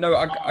don't know.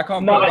 I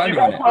can't. No, you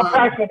got to put a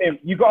price on him.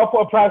 You got to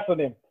put a price on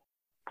him.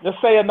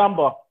 Just say a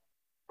number.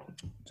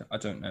 I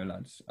don't know,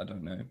 lads. I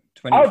don't know.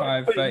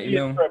 25, 30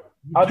 mil.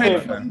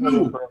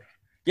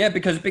 Yeah,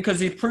 because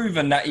he's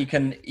proven that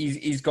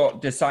he's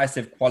got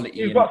decisive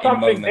quality. He's got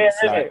something there,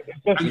 isn't it?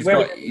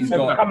 He's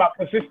got come up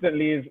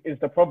consistently is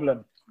the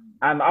problem,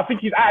 and I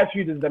think his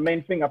attitude is the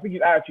main thing. I think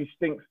his attitude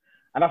stinks.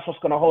 And that's what's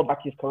going to hold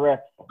back his career.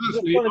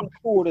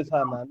 All the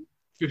time, man.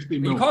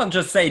 15 you can't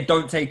just say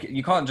don't take.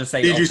 You can't just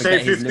say. Did you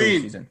say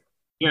 15?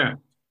 Yeah.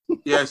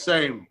 Yeah,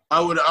 same.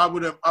 I wouldn't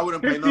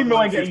pay 15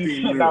 million get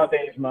you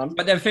nowadays, man.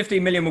 But then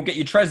 15 million will get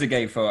you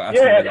Trezeguet for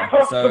Aston Villa.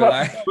 So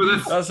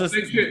that's just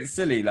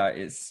silly. Like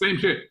it's same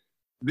shit.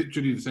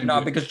 Literally the same.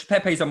 No, because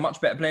Pepe's a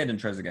much better player than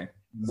Trezeguet.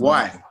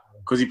 Why?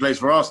 Because he plays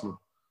for Arsenal.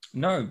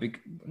 No. Is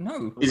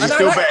he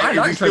still better? I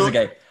like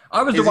Trezeguet.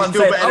 I was the one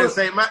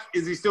saying.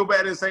 Is he still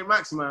better than Saint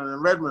Maximin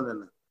and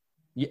Redmond?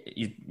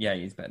 Yeah,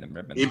 he's better than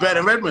Redmond. He's better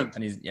than Redmond,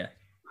 and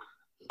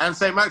and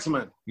Saint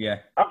Maximin. Yeah,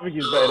 I think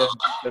he's better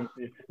than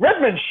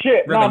Redmond.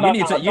 Shit, Redmond,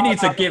 you need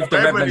to give the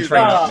Redmond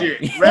trainer.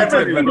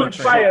 Redmond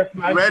is biased,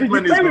 man.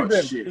 Redmond is not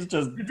shit.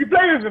 Did you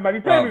play with him, man?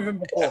 You played with him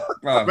before.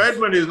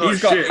 Redmond is not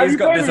shit. He's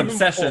got this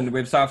obsession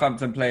with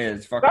Southampton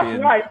players. Fucking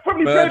that's right.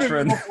 Probably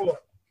Bertrand. Played with him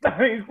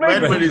before.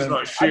 Redmond is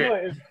not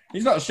shit.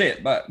 He's not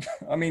shit, but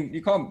I mean,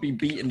 you can't be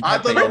beaten. I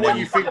don't know what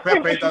you think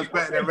Pepe does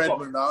better than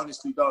Redmond. I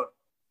honestly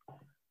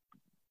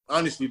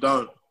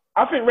don't.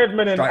 I think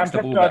Redmond and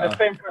Pepe are the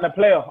same kind of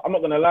player. I'm not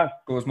going to lie.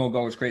 Scores more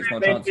goals, creates more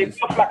chances. chances.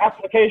 They lack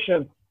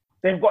application.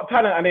 They've got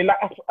talent and they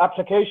lack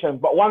application.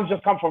 But one's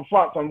just come from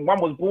France and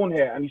one was born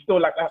here and he still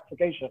lacks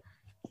application.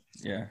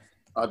 Yeah.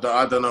 I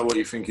don't know what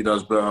you think he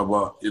does better,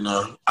 but,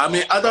 I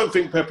mean, I don't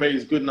think Pepe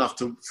is good enough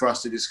for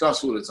us to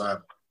discuss all the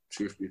time,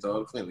 truth be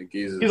told. I think the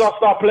geezers... He's our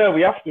star player.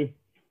 We have to.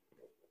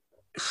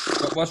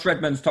 What's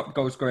Redmond's top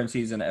goal scoring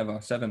season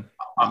ever? 7?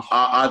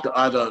 I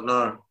don't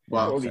know.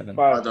 Well, 7.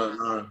 I don't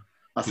know.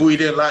 I thought you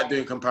didn't like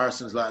doing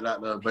comparisons like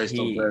that though, based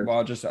on players. Well,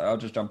 I'll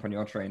just jump on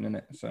your train,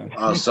 innit? So.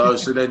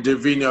 So then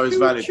Gervinho is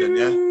valid then,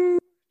 yeah?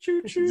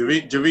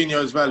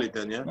 Gervinho is valid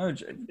then, yeah? No,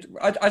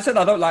 I said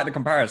I don't like the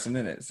comparison,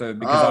 innit? So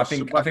because I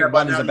think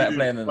one is a better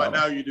player than the other. But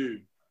now you do.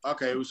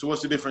 Okay, so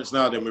what's the difference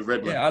now then with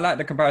Redmond? Yeah, I like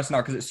the comparison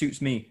now because it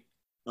suits me.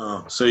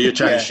 Oh, so you're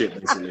chatting shit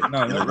basically.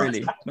 No, not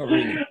really.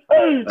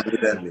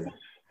 Evidently.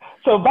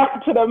 So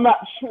back to the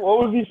match.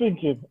 What was he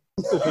thinking?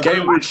 The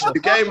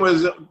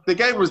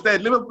game was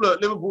dead.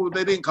 Liverpool,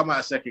 they didn't come out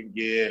of second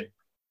gear.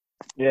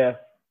 Yeah.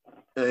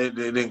 They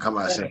didn't come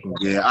out of second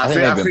gear. I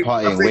think they've been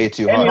partying way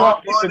too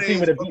hard. Mane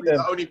is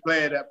the only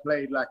player that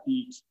played like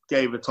he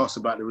gave a toss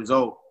about the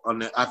result.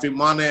 I think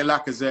Mane,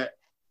 Lacazette,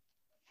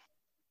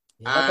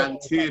 and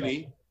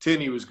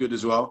Tierney was good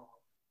as well.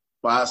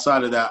 But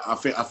outside of that, I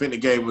think the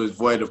game was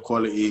void of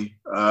quality.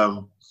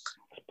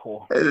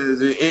 Poor.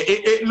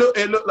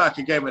 It looked like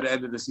a game at the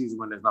end of the season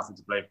when there's nothing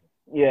to play for.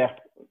 Yeah.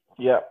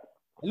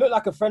 It looked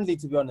like a friendly,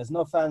 to be honest.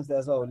 No fans there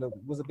as well. It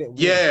was a bit weird.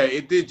 Yeah,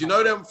 it did. You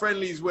know them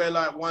friendlies where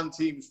like one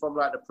team's from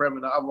like the Prem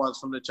and the other one's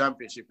from the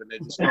Championship, and they're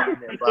just talking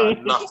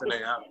about nothing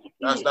ain't happening.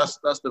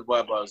 That's the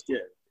vibe I was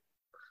getting.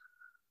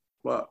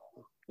 But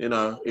you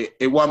know,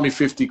 it won me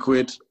 50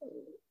 quid.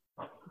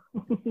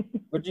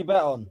 What'd you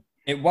bet on?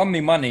 It won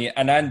me money,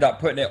 and I ended up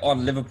putting it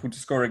on Liverpool to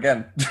score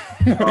again.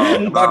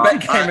 My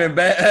bet came in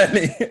bet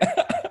early.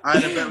 I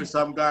had a bet with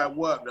some guy at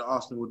work that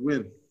Arsenal would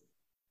win.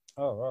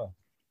 Oh, right.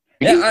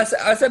 Yeah,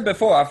 I said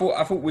before, I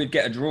thought we'd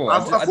get a draw. I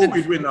thought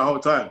we'd win the whole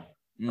time.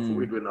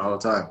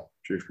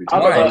 Truth be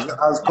told. I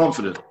was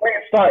confident.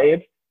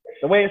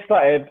 The way it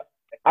started,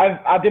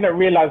 I didn't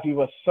realise we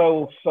were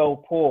so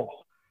poor.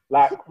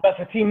 Like, that's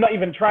a team not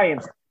even trying.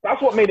 That's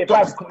what made it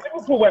bad, because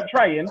Liverpool weren't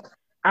trying,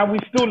 and we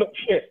still looked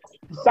shit.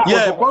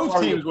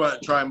 Both teams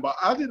weren't trying, but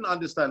I didn't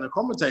understand the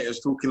commentators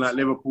talking like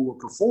Liverpool were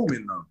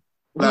performing, though.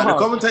 The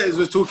commentators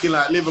were talking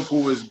like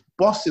Liverpool was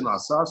bossing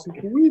us. So I was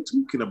thinking, what are you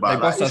talking about? They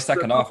bossed us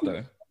second half,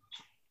 though.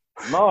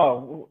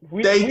 No,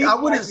 I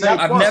wouldn't say.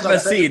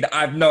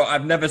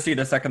 I've never seen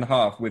a second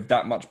half with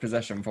that much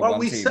possession for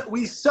one team.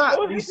 We sat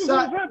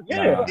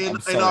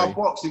in our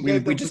box.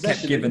 And we just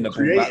kept giving the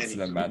ball back to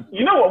them, man.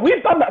 You know what?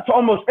 We've done that to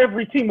almost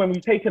every team when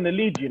we've taken the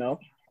lead. You know,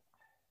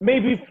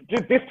 maybe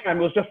this time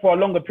it was just for a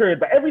longer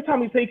period, but every time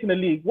we've taken the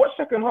lead, what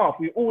second half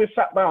we always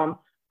sat back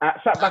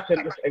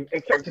and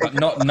accepted. But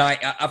not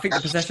night. I think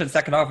the possession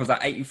second half was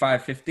like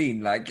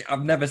 85-15. Like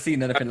I've never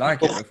seen anything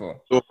like it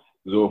before. It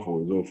was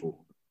awful.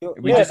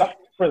 That's the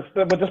difference.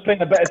 We're just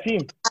playing a better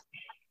team.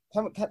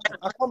 I can't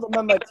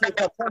remember a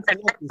clear-cut time for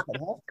Liverpool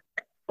second half.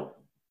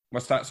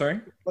 What's that, sorry?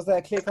 Was there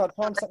a clear-cut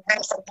time second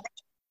half?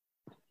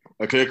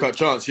 A clear-cut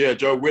chance, yeah.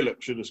 Joe Willock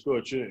should have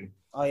scored, shouldn't he?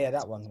 Oh, yeah,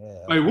 that one.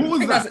 Yeah. Wait, what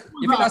was that?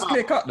 You think that's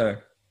clear-cut, though?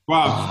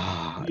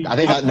 Wow. I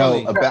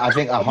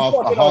think a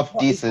half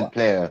decent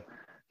player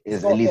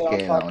is at least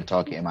getting that on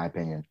target, in my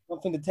opinion. I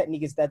don't think the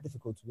technique is that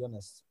difficult, to be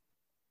honest.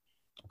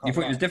 You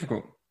thought it was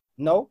difficult?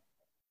 No.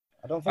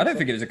 I don't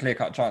think it was a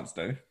clear-cut chance,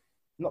 though.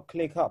 Not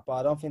clear-cut, but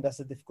I don't think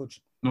that's a difficult...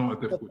 Not a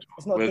difficult chance.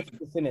 It's not a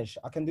difficult finish.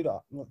 I can do that.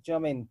 Do you know what I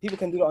mean? People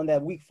can do that on their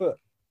weak foot.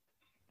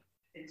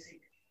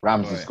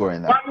 Ramsey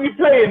scoring that. Why aren't you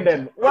playing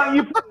then? Why aren't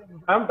you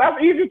playing?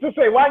 That's easy to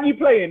say. Why aren't you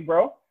playing,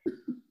 bro?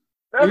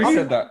 Who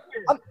said that?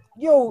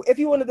 Yo, if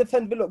you want to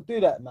defend Willock, do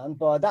that, man.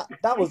 But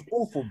that was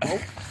awful, bro.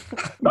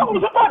 It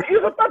was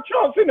a bad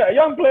chance, innit? A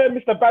young player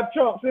missed a bad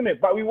chance, innit?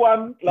 But we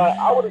won. Like,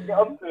 I wouldn't get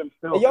on to him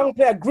still. A young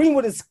player,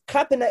 Greenwood is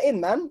clapping that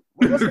in, man.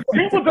 Greenwood's a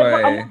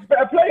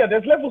better player.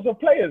 There's levels of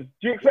players.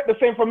 Do you expect the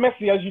same from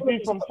Messi as you do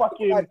from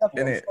fucking...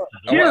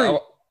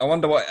 I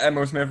wonder what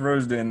Emil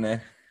Smith-Rowe's doing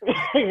there.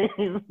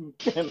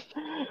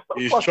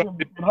 He's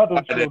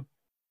trying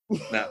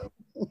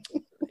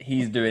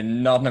He's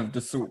doing none of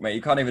the sort, mate.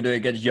 You can't even do it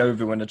against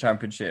Yeovil in the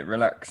Championship.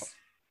 Relax.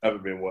 I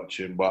haven't been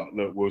watching, but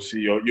look, we'll see.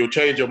 You'll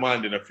change your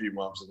mind in a few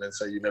months and then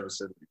say you never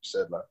said what you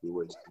said like you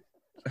always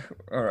do.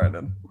 All right,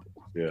 then.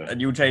 Yeah. And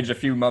you'll change a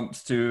few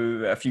months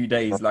to a few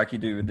days like you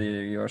do with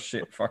your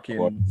shit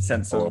fucking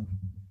sense of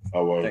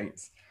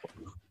dates.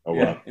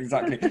 Yeah,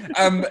 exactly.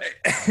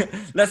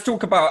 Let's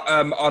talk about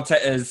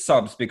Arteta's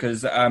subs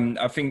because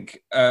I think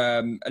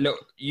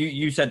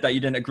you said that you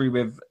didn't agree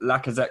with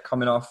Lacazette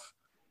coming off,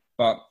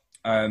 but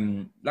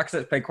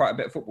Lacazette's played quite a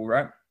bit of football,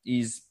 right?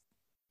 He's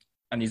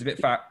a bit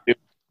fat.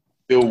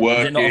 Still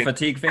working. Is it not a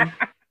fatigue thing?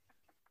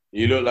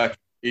 He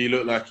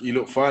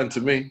looked fine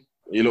to me.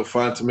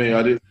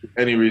 I didn't see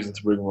any reason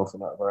to bring him off in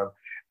that round.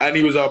 And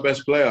he was our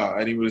best player,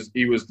 and he was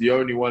the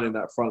only one in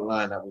that front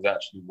line that was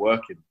actually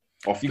working.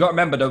 You got to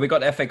remember though, we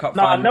got the FA Cup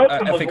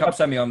FA Cup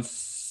semi on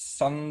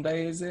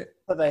Sunday, is it?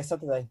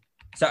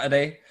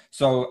 Saturday.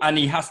 So and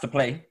he has to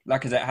play.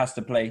 Lacazette has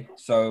to play.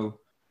 So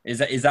was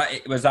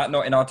that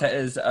not in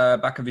Arteta's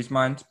back of his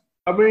mind?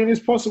 I mean,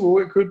 it's possible.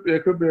 There could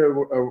be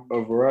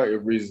a variety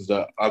of reasons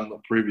that I'm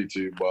not privy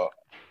to, but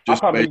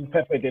just I can't believe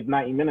Pepe did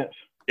 90 minutes.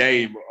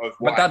 Game of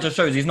but that just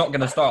shows he's not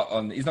going to start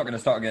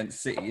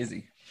against City, is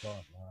he?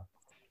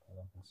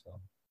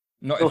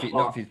 Not if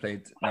he's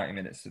played 90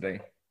 minutes today.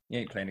 He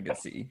ain't playing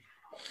against City.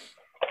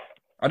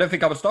 I don't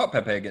think I would start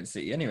Pepe against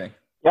City anyway.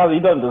 Yeah, he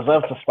don't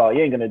deserve to start.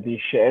 He ain't gonna do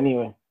shit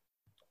anyway.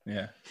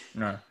 Yeah,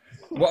 no.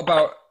 What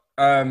about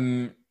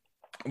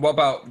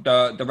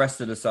the rest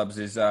of the subs?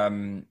 Is I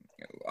don't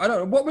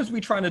know. What was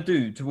we trying to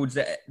do towards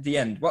the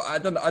end? Well, I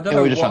don't know.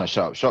 We were just trying to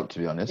shut up shop, to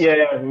be honest. Yeah.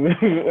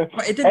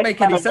 But it didn't make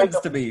any sense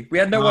to me. We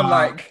had no one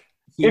like.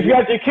 If you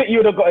had your kit, you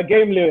would have got a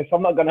game, Lewis.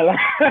 I'm not gonna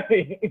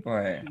lie.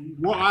 Right.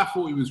 What I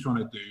thought he was trying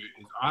to do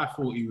is, I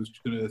thought he was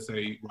going to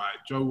say, right,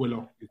 Joe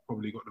Willock has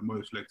probably got the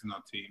most legs in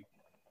our team.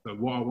 So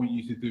what I want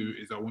you to do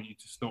is, I want you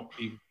to stop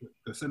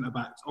the centre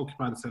backs,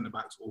 occupy the centre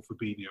backs, or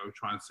Fabinho,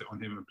 try and sit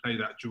on him and play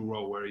that dual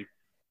role where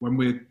when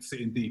we're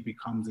sitting deep, he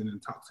comes in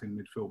and tucks in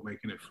midfield,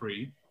 making it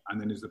free, and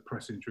then there's the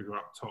pressing trigger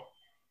up top,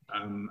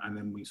 and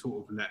then we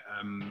sort of let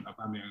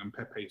Aubameyang and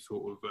Pepe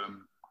sort of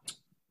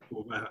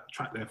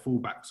track their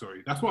fullback.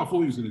 Sorry, that's what I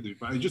thought he was going to do,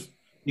 but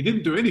he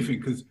didn't do anything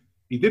because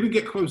he didn't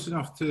get close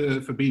enough to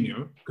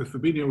Fabinho, because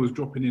Fabinho was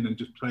dropping in and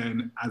just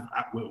playing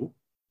at will,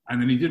 and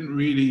then he didn't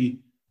really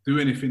do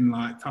anything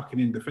like tucking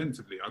in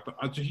defensively.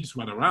 I just used to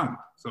run around.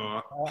 So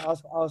I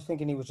was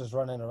thinking he was just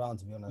running around,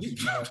 to be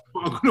honest.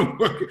 But I couldn't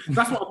work.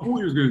 That's what I thought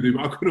he was going to do,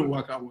 but I couldn't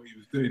work out what he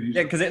was doing.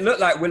 Yeah, because it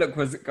looked like Willock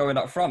was going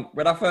up front.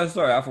 When I first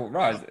saw it, I thought,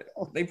 right,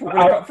 they put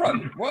Willock up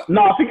front. What?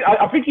 No, I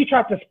think he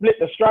tried to split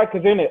the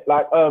strikers in it.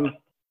 Like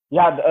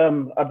you had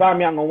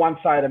Aubameyang on one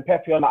side and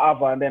Pepe on the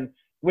other, and then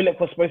Willock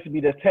was supposed to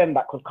be the 10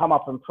 that could come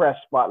up and press,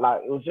 but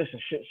like it was just a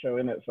shit show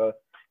in it. So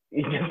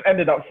he just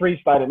ended up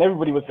freestyling.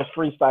 Everybody was just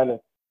freestyling.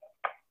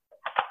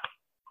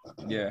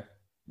 Yeah.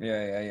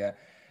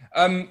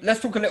 Let's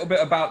talk a little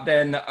bit about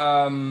then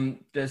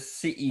the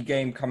City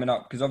game coming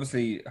up, because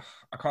obviously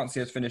I can't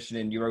see us finishing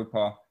in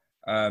Europa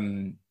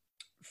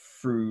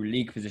through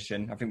league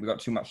position. I think we've got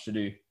too much to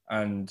do,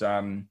 and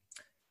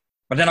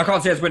but then I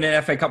can't see us winning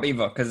an FA Cup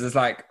either, because there's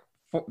like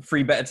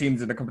 3 better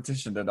teams in the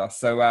competition than us.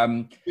 So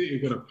you're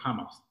gonna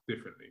pam us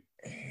differently.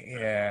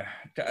 Yeah,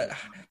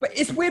 but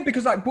it's weird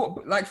because like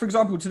for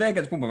example today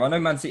against Bournemouth, I know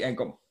Man City ain't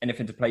got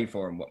anything to play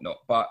for and whatnot,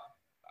 but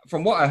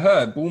from what I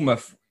heard,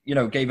 Bournemouth,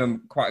 gave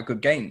them quite a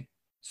good game.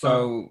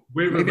 So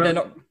they're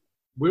not.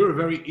 We're a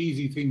very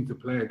easy team to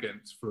play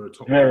against for a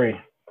top. Very.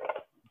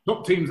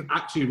 Top teams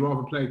actually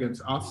rather play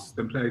against us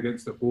than play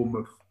against the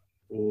Bournemouth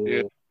or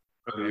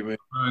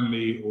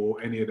Burnley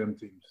or any of them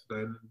teams.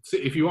 Then,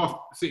 if you ask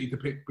City to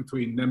pick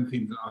between them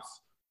teams and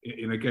us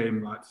in a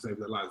game like to save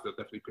their lives, they'll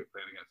definitely pick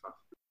playing against us.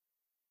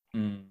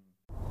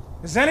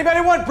 Does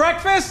anybody want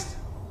breakfast?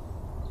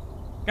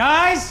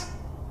 Guys,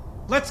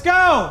 let's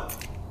go.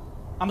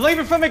 I'm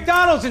leaving for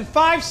McDonald's in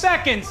 5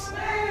 seconds.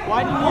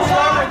 Why didn't you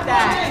start with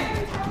that?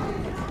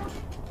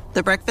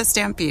 The Breakfast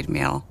Stampede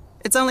Meal.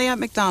 It's only at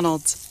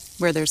McDonald's,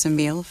 where there's a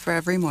meal for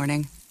every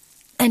morning.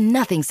 And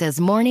nothing says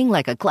morning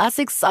like a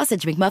classic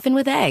sausage McMuffin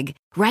with egg.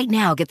 Right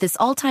now, get this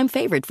all-time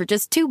favorite for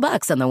just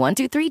 $2 on the $1,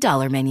 $2,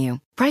 $3 menu.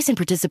 Price and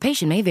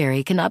participation may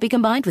vary. Cannot be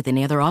combined with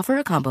any other offer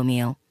or combo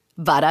meal.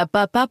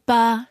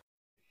 Ba-da-ba-ba-ba.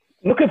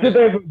 Look at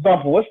today's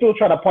example. We're still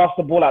trying to pass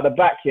the ball out the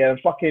back here, and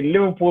fucking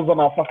Liverpool's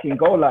on our fucking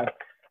goal line.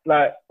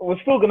 Like, we're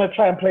still going to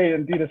try and play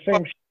and do the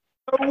same shit.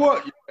 You know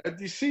what?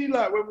 You see,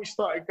 like, when we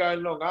started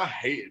going long, I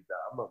hated that.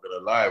 I'm not going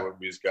to lie, when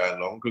we was going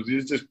long, because he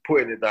was just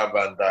putting it down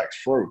Van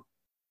Dijk's throat.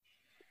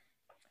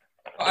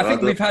 I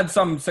think we've had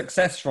some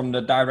success from the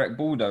direct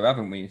ball, though,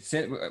 haven't we?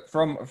 Since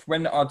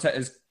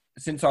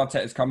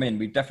Arteta's come in,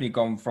 we've definitely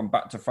gone from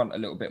back to front a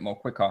little bit more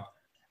quicker.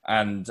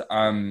 And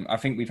I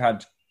think we've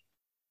had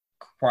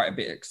quite a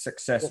bit of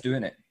success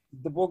doing it.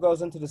 The ball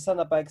goes into the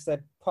centre backs, they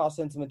pass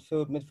into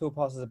midfield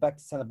passes it back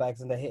to centre backs,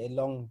 and they hit a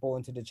long ball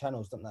into the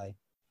channels, don't they?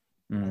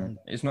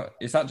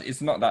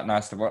 It's not that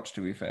nice to watch,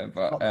 to be fair,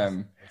 but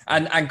and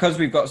because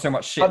we've got so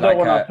much shit. I don't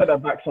want our centre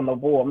backs on the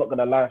ball. I'm not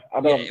gonna lie. I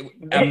don't.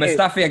 And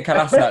Mustafi and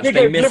Kolasinac,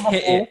 they mishit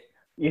it.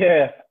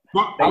 Yeah.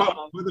 But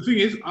the thing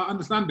is, I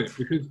understand it,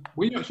 because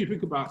when you actually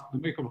think about the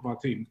makeup of our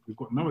team, we've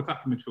got no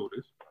attacking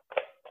midfielders.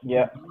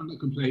 Yeah. No one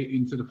that can play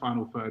into the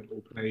final third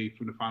or play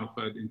from the final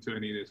third into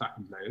any of the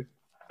attacking players.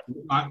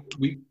 Like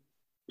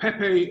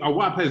Pepe, our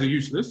wide players are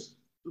useless.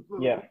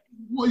 Yeah.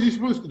 What is he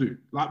supposed to do?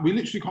 Like, we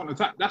literally can't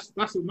attack.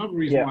 That's another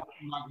reason why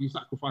you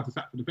sacrifice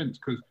attack for defence,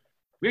 because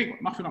we ain't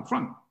got nothing up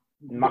front.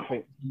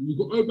 Nothing. We've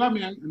got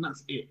Aubameyang, and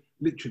that's it.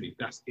 Literally,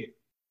 that's it.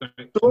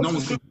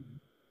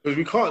 Because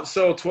we can't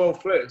sell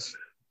 12 players.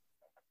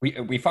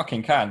 We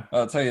fucking can.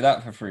 I'll tell you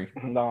that for free.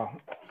 No.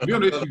 To be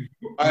honest,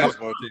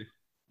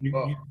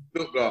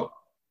 look,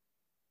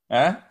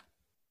 huh?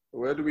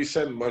 Where do we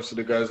send most of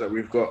the guys that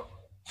we've got?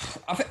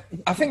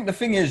 I think the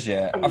thing is,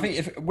 I think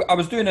if I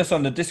was doing this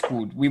on the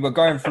Discord, we were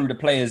going through the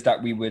players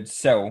that we would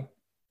sell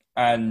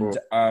and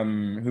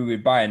who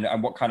we'd buy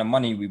and what kind of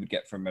money we would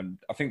get from them.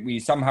 I think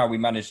we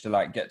managed to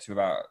like get to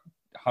about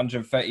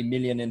 130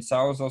 million in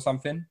sales or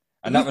something,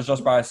 and that was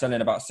just by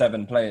selling about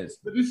 7 players.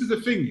 But this is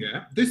the thing,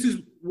 yeah. This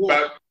is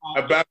what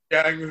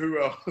Aubameyang.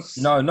 Who else?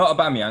 No, not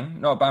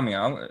Aubameyang.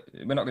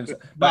 We're not going to.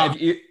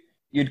 But if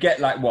you'd get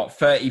like what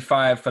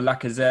 35 for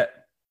Lacazette.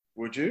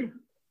 Would you?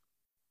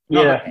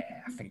 Yeah,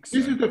 I think so.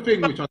 This is the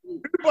thing which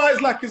who buys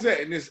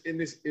Lacazette in this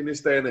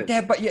day and age?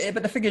 Yeah, but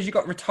the thing is, you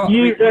got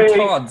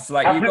retards.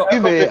 Like I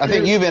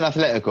think Juve and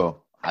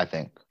Atletico. I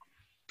think.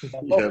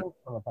 Yeah.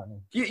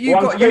 You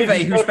got Juve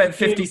who spent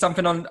 50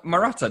 something on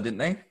Morata, didn't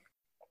they?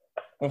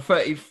 Or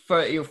 30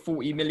 or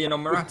 40 million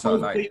on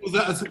Morata. It was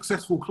at a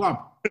successful club.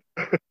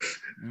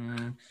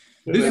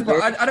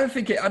 I don't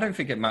think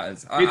it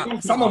matters.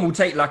 Someone will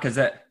take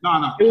Lacazette.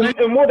 No.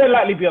 It'll more than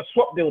likely be a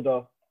swap deal,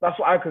 though. That's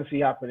what I can see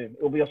happening.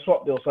 It'll be a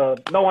swap deal, so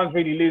no one's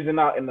really losing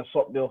out in the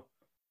swap deal.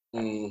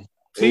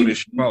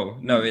 Well,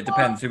 no, it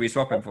depends who we're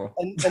swapping for.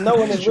 And no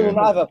one is winning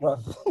either, bro.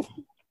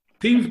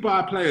 Teams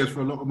buy players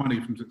for a lot of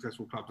money from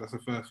successful clubs. That's the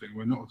first thing.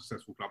 We're not a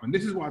successful club. And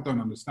this is what I don't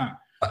understand.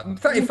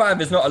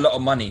 35 is not a lot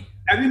of money.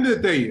 At the end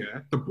of the day,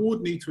 the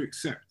board need to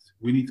accept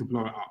we need to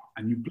blow it up.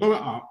 And you blow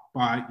it up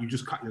by, you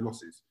just cut your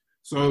losses.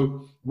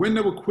 So when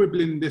they were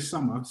quibbling this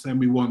summer, saying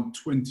we want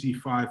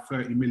 25,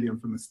 30 million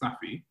from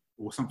Mustafi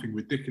or something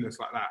ridiculous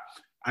like that,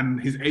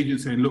 and his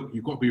agent saying, look,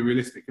 you've got to be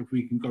realistic. If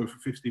we can go for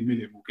 15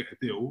 million, we'll get a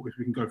deal. If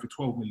we can go for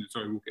 12 million,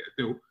 we'll get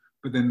a deal.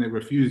 But then they're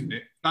refusing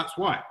it. That's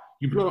why.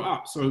 You blow it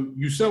up. So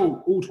you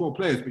sell all 12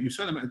 players, but you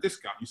sell them at a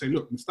discount. You say,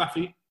 look,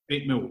 Mustafi,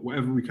 8 mil,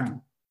 whatever we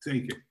can.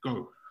 Take it,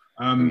 go.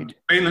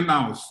 Maitland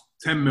Niles,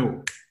 10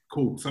 mil.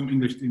 Cool. Some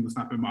English team will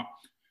snap him up.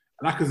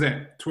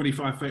 Lacazette,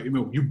 25, 30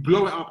 mil. You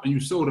blow it up and you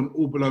sell them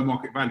all below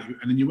market value.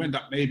 And then you end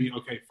up maybe,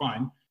 okay,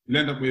 fine. You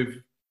end up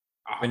with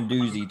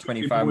Guendouzi,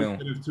 25 mil.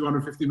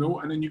 250 mil.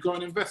 And then you go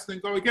and invest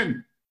and go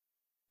again.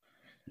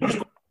 You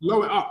just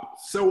blow it up.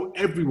 Sell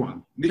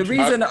everyone.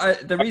 Literally.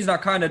 The reason I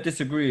kind of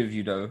disagree with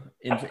you, though,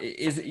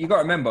 is you got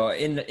to remember,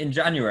 in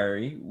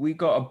January, we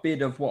got a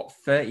bid of,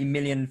 30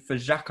 million for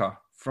Xhaka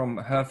from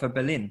Hertha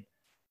Berlin.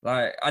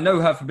 Like, I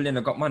know Hertha Berlin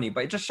have got money,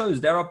 but it just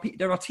shows there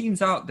are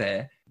teams out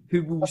there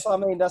who will. That's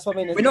what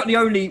I mean.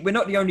 We're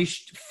not the only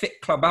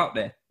fit club out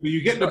there. Well,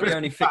 you get the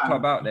only fit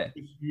club out there.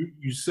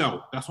 You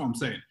sell. That's what I'm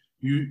saying.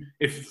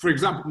 If for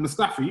example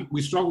Mustafi,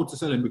 we struggled to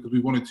sell him because we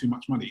wanted too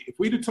much money. If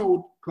we'd have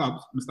told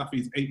clubs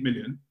Mustafi's 8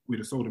 million, we'd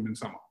have sold him in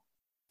summer,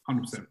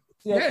 100%.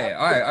 Yeah,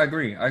 I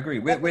agree. I agree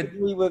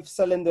with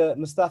selling the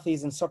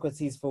Mustafis and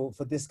Socrates for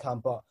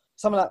discount, but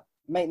someone like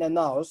Maitland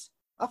Niles,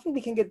 I think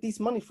we can get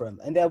decent money for him,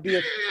 and there'll be.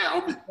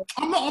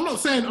 I'm not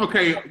saying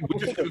okay, we're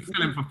just going to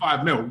sell him for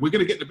 5 mil. We're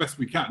going to get the best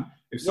we can.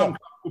 If some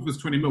club offers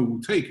 20 mil,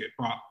 we'll take it.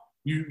 But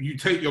you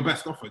take your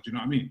best offer. Do you know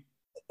what I mean?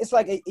 It's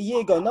like a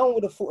year ago, no one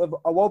would have thought of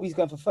Iwobi's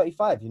going for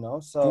 35. You know,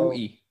 so.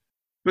 40.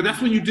 But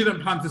that's when you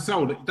didn't plan to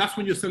sell. That's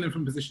when you're selling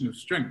from a position of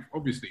strength.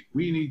 Obviously,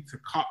 we need to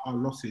cut our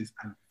losses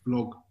and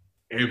flog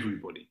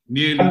everybody.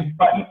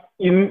 But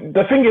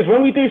the thing is,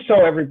 when we do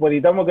sell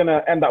everybody, then we're going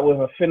to end up with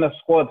a thinner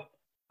squad,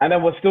 and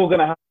then we're still going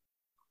to have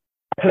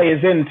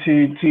players in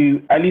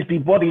to at least be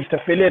bodies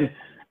to fill in,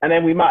 and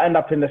then we might end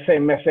up in the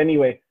same mess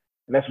anyway,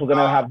 unless we're going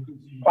to have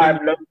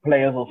 5 low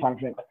players or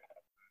something.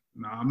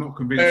 No, I'm not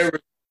convinced.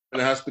 It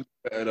has to be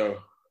better though.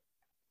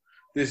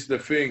 This is the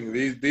thing.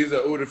 These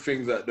are all the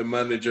things that the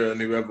manager and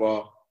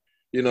whoever,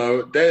 you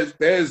know,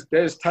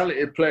 there's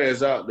talented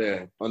players out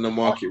there on the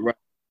market right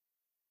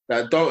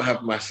that don't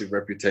have massive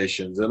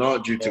reputations and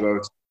aren't due to go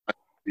to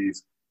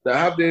these that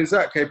have the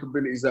exact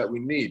capabilities that we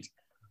need.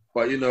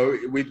 But, you know,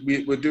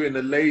 we're doing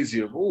the lazy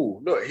of,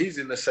 oh, look, he's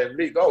in the same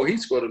league. Oh, he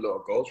scored a lot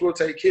of goals. We'll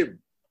take him.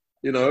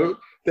 You know,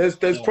 there's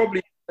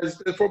probably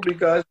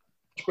guys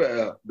much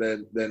better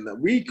than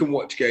we can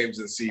watch games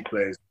and see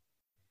players.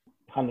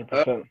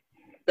 100%.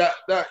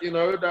 That you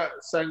know, that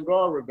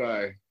Sangara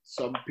guy,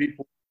 some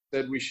people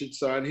said we should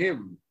sign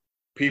him.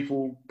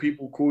 People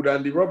called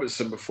Andy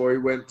Robertson before he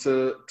went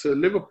to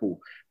Liverpool.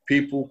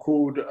 People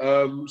called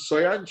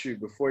Soyuncu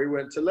before he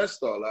went to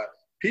Leicester. Like,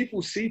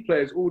 people see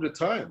players all the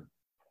time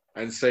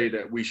and say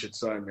that we should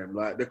sign them.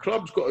 Like, the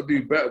club's got to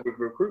do better with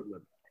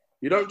recruitment.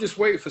 You don't just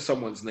wait for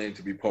someone's name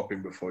to be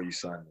popping before you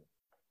sign them.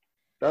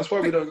 That's why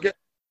we don't get...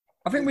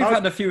 I think we've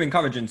had a few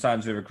encouraging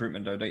signs with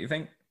recruitment, though, don't you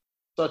think?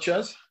 Such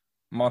as?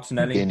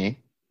 Martinelli.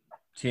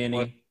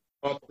 Tierney.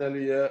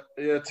 Martinelli,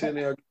 yeah,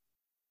 Tierney.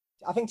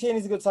 I think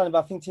Tierney's a good signing,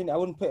 but I think Tierney, I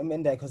wouldn't put him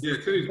in there because... Yeah,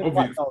 Tierney's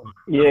obvious.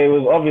 Yeah, it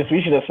was obvious.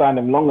 We should have signed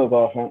him long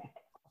ago, I think.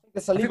 I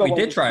think we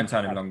did try and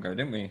sign him long ago,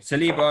 didn't we?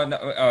 Saliba,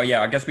 oh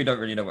yeah, I guess we don't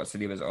really know what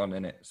Saliba's on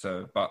in it,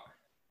 so, but...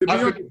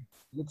 I mean,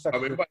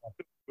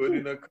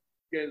 in the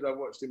games I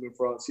watched him in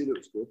France, he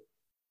looks good.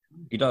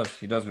 He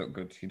does look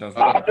good. He does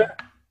look good.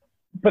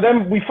 But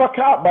then we fuck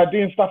out by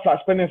doing stuff like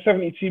spending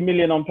 72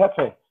 million on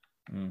Pepe.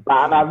 And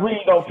I really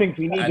don't think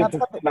we needed to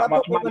spend that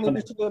much money.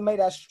 We should have made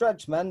that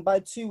stretch, man, by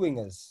 2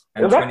 wingers.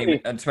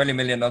 And 20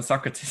 million on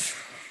Socrates.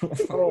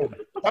 That's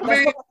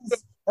the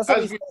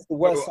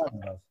worst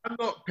signing. I'm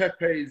not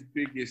Pepe's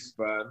biggest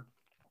fan,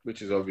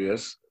 which is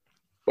obvious,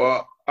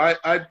 but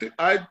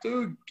I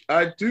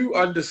do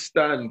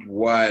understand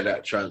why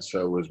that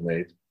transfer was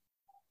made.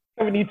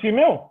 72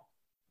 mil.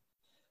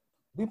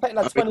 We paid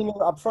like 20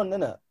 mil up front,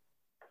 innit?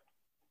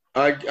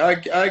 I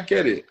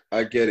get it.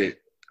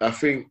 I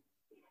think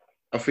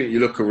you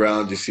look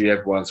around, you see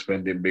everyone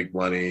spending big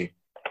money.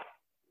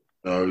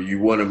 You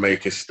want to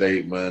make a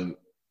statement.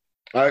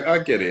 I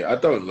get it. I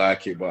don't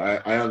like it,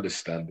 but I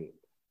understand it.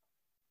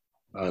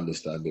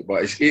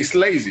 But it's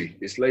lazy.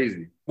 It's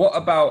lazy. What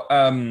about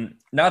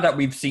now that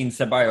we've seen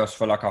Ceballos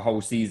for like a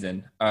whole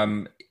season?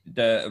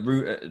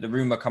 The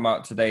rumor come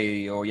out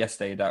today or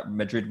yesterday that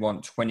Madrid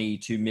want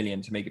 22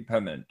 million to make it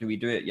permanent. Do we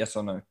do it? Yes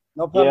or no?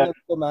 No permanent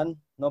deal, man.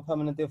 No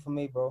permanent deal for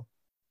me, bro.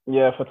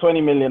 Yeah, for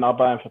 20 million, I'll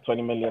buy him for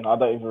 20 million. I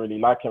don't even really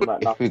like him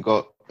right now. If we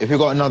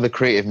got another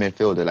creative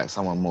midfielder, like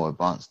someone more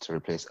advanced to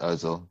replace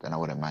Ozil, then I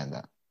wouldn't mind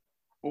that.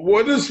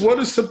 What does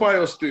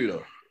Ceballos do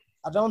though?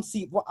 We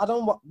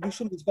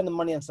shouldn't be spending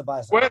money on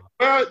Ceballos.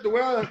 The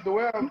way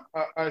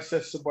I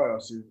assess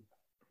Ceballos is,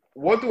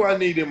 what do I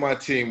need in my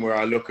team where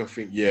I look and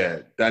think,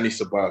 yeah, Danny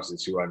Ceballos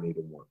is who I need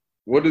and want?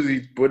 What does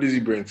he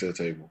bring to the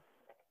table?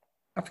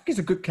 I think he's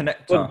a good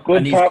connector.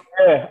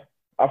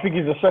 I think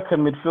he's a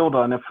second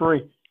midfielder and a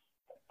free.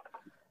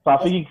 So I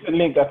think he can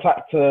link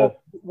attack to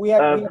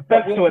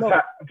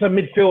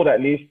midfield at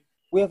least.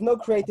 We have no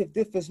creative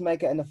difference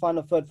maker in the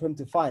final third for him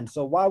to find.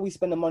 So why are we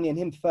spending money on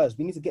him first?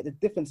 We need to get the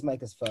difference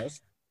makers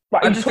first.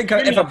 But I just think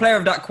if a player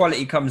of that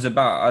quality comes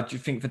about, I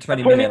just think for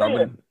 20 million, I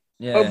wouldn't.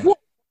 Yeah.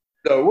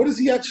 What does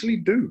he actually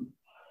do?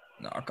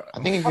 No,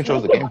 I think he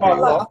controls the game pretty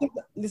well. I think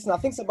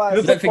Ceballos.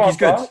 You don't think he's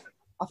good?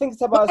 I think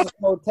Ceballos is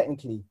good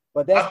technically,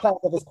 but there's players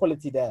of his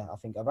quality there. I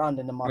think around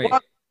in the market.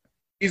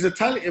 He's a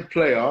talented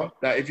player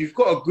that if you've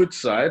got a good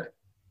side,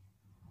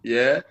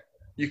 yeah,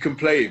 you can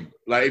play him.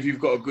 Like if you've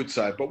got a good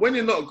side, but when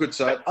you're not a good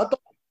side, I don't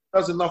think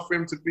there's enough for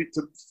him to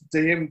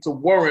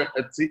warrant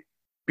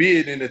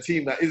being in a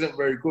team that isn't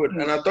very good,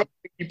 and I don't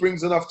think he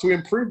brings enough to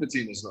improve a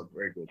team that's not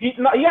very good. He's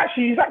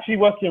actually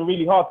working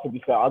really hard. To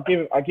be fair, I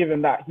give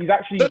him that. For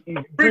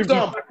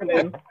example,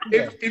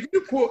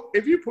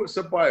 if you put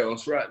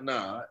Ceballos right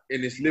now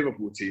in this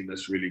Liverpool team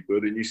that's really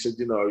good, and you said,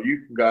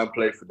 you can go and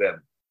play for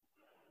them,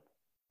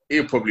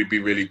 he'll probably be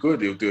really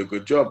good. He'll do a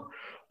good job.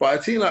 But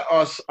a team like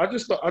us, I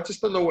just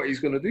don't know what he's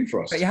going to do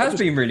for us. But he has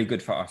been really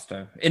good for us,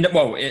 though.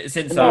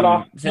 Since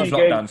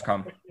lockdown's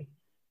come.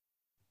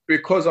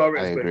 Because our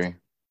I agree.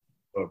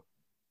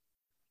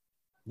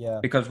 Yeah.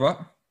 Because what?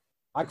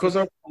 Because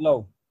I'm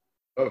low.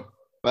 Oh.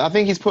 But I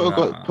think he's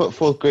put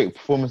forth great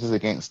performances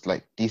against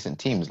like decent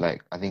teams.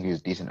 Like I think he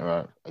was decent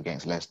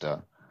against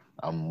Leicester,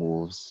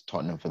 Wolves,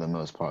 Tottenham for the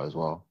most part as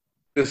well.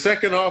 The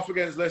second half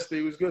against Leicester,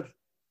 he was good.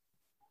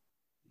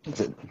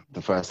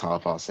 The first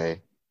half, I'll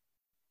say.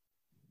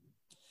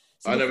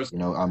 I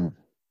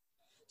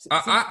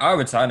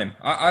would sign him.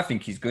 I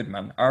think he's good,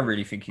 man. I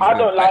really think he's good. I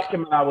don't like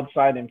him and I would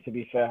sign him, to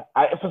be fair.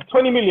 For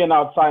 20 million, I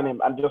would sign him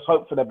and just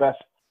hope for the best.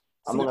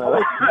 I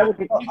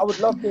would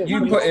love to.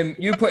 You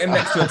put him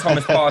next to a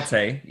Thomas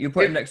Partey. You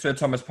put him next to a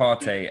Thomas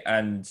Partey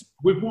and...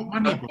 With what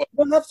money, bro?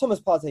 We don't have Thomas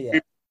Partey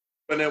yet.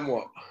 And then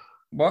what?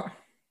 What?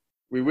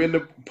 We win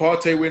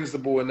Partey wins the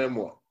ball and then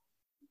what?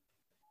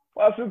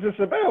 Well, it's just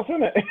Ceballos,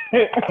 isn't it?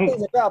 I think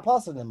he's a better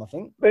passer than him, I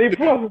think. What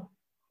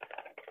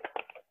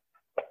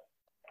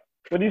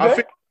do you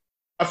say?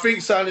 I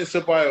think signing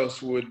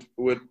Ceballos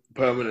would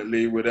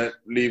permanently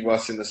leave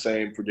us in the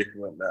same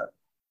predicament that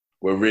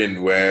we're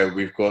in, where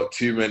we've got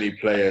too many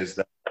players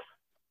that...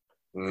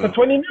 For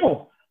 20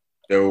 mil?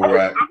 They're all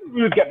right. I think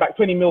we would get back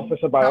 20 mil for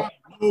Ceballos.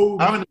 No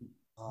money.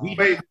 We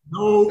have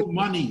no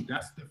money.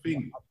 That's the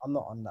thing. I'm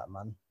not on that,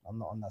 man. I'm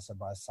not on that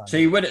Ceballos sign.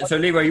 So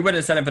Leroy, you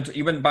wouldn't sell him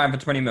you wouldn't buy him for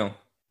 20 mil?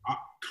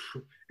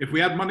 If we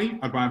had money,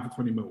 I'd buy him for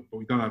 20 mil, but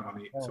we don't have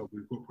money, so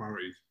we've got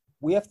priorities.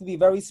 We have to be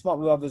very smart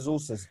with our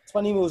resources.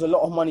 20 mil is a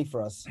lot of money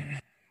for us.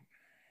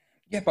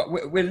 Yeah, but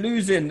we're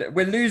losing.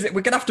 We're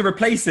going to have to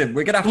replace him.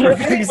 We're going to have to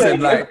replace him.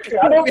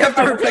 We have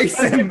to replace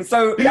him.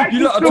 So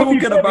you lot are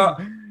talking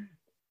about...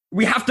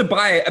 We have to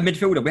buy a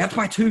midfielder. We have to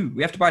buy two.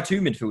 We have to buy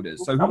two midfielders.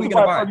 So who are we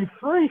going to buy? Probably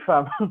three,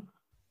 fam.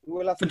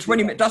 For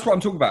 20 mil, that's what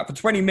I'm talking about. For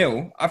 20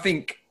 mil, I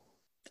think...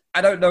 I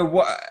don't know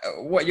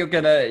what you're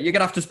gonna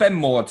have to spend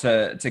more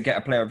to get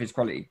a player of his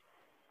quality.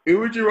 Who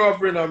would you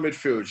rather in our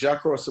midfield,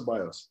 Xhaka or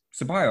Ceballos?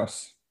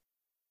 Ceballos.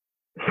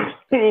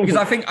 Because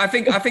I think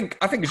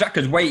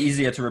Xhaka's way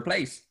easier to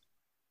replace.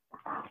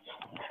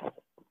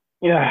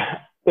 Yeah,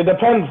 it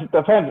depends.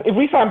 If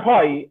we sign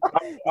Partey,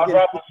 I'd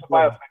rather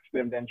Ceballos next to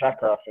him than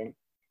Xhaka, I think.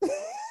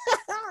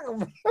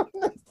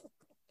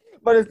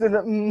 But it's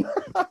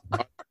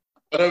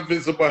I don't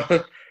think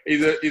Ceballos.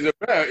 He's a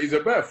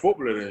better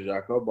footballer than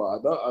Xhaka,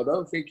 but I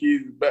don't think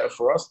he's better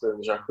for us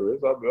than Xhaka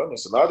is. I'll be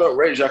honest, and I don't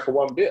rate Xhaka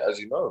one bit, as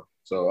you know.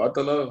 So I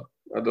don't know.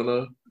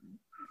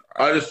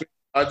 I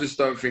just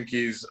don't think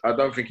I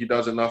don't think he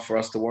does enough for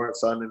us to warrant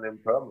signing him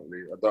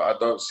permanently. I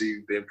don't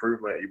see the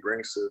improvement he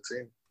brings to the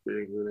team.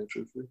 Being really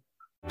truthful.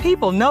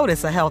 People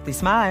notice a healthy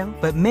smile,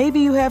 but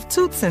maybe you have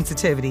tooth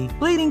sensitivity,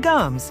 bleeding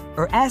gums,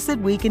 or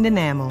acid-weakened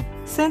enamel.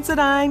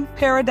 Sensodyne,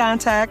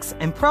 Parodontax,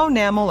 and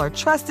Pronamel are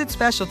trusted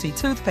specialty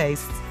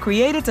toothpastes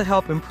created to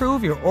help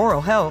improve your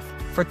oral health.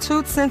 For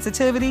tooth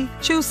sensitivity,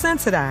 choose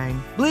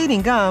Sensodyne.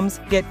 Bleeding gums,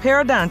 get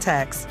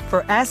Parodontax.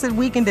 For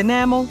acid-weakened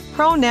enamel,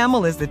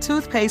 Pronamel is the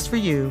toothpaste for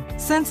you.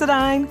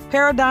 Sensodyne,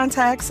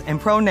 Parodontax,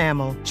 and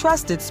Pronamel.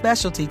 Trusted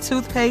specialty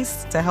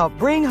toothpastes to help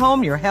bring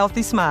home your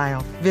healthy smile.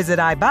 Visit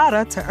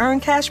Ibotta to earn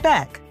cash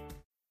back.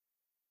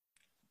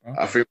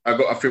 I think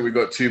we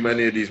got too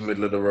many of these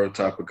middle of the road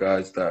type of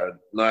guys that are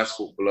nice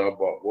footballer,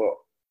 but what?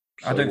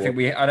 So I don't think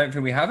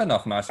we have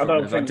enough nice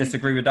footballers. I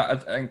disagree with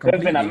that completely.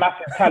 There's been a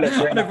massive talent.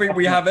 I don't think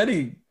we have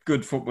any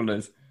good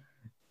footballers.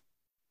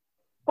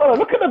 Bro,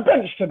 look at the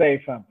bench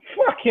today, fam.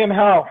 Fucking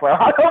hell, bro.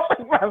 I don't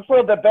think I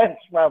saw the bench,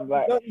 fam.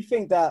 Like, don't you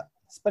think that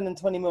spending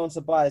 20 million on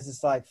Ceballos,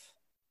 it's like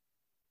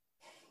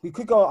we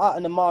could go out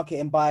in the market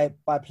and buy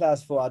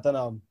players for, I don't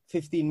know,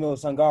 15 mil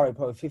Sangare,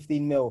 probably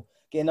 15 mil.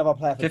 Get another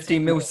player for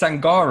 15 mil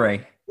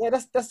Sangare. Yeah,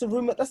 that's the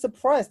rumor. That's the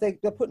price they're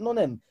putting on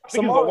him.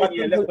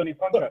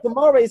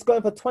 Samare is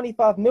going for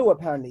 25 mil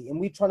apparently, and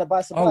we're trying to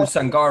buy some. Oh,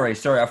 Sangare.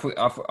 Sorry,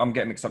 I'm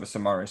getting mixed up with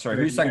Samare. Sorry,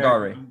 who's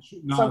Sangare?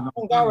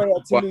 Sangare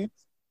at Toulouse.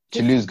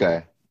 Toulouse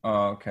guy.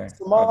 Oh, okay.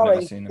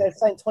 Samare, they're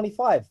saying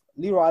 25.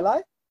 Leroy, I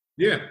lie?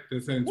 Yeah, they're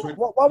saying 20.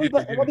 Why are we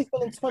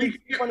spending 20?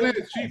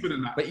 Cheaper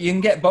than that. But you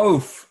can get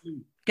both.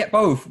 Get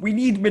both. We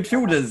need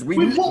midfielders.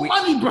 With what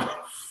money, bro?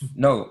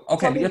 No.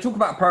 Okay, but you're talking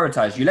about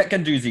prioritize. You let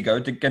Guendouzi go.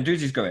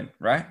 Guendouzi's going,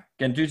 right?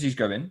 Guendouzi's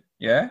going.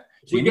 Yeah.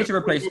 So you need to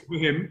replace with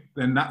him.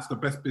 Then that's the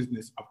best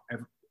business of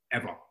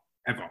ever.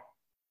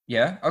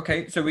 Yeah.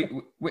 Okay. So we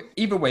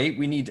either way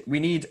we need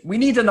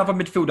another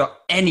midfielder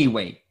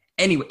anyway.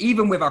 Anyway,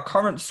 even with our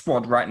current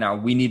squad right now,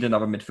 we need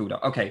another midfielder.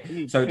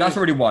 Okay. So that's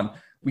already one.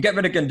 We get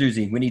rid of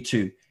Guendouzi. We need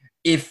two.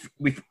 If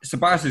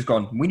Ceballos is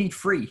gone, we need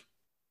three.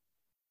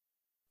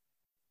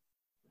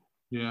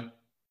 Yeah,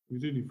 we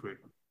do need three.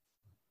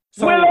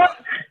 So,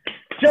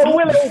 Joe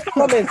Willock's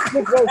coming.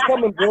 Smith Rowe's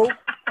coming, bro.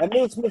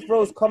 Emile Smith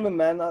Rowe's coming,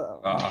 man.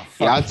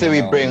 I'd say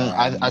we bring.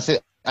 I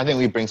think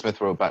we bring Smith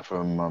Rowe back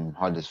from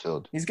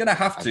Huddersfield. He's gonna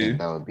have to. I think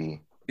that would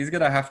be. He's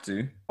gonna have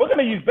to. We're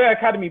gonna use their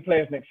academy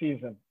players next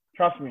season.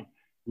 Trust me.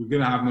 We're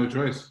gonna have no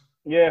choice.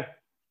 Yeah,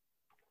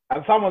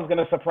 and someone's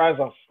gonna surprise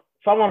us.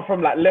 Someone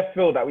from like left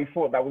field that we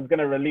thought that was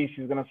gonna release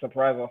is gonna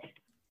surprise us.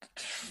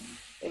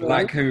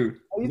 Like who?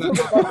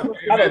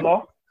 I don't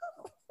know.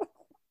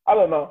 I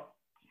don't know.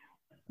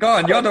 Go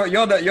on, you're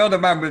the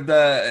man with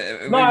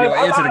the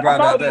your ear to the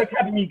ground. I'm the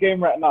academy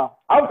game right now.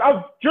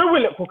 Joe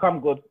Willock will come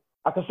good.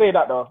 I can say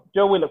that though.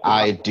 Joe Willock.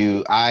 I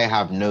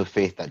have no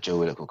faith that Joe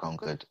Willock will come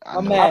good.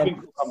 I think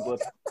he'll come good.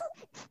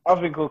 I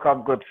think he'll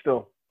come good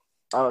still.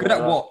 Good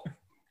at what?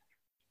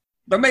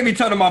 Don't make me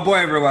turn on my boy,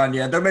 everyone.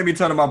 Yeah, don't make me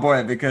turn on my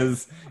boy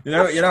because you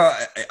know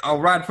I'll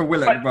ride for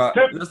Willock, but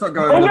let's not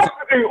go.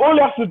 All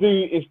you have to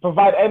do is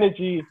provide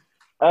energy,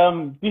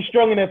 be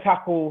strong in a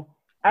tackle.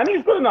 And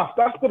he's good enough.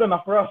 That's good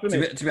enough for us, isn't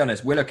it? To be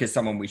honest, Willock is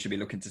someone we should be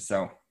looking to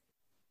sell.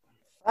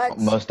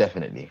 Most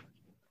definitely.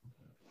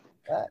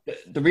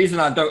 The reason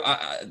I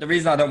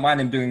don't mind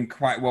him doing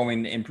quite well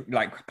in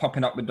like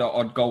popping up with the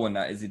odd goal and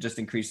that is it just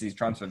increases his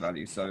transfer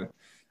value. So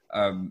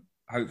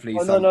hopefully.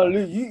 No,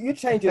 you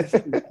change your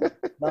thing.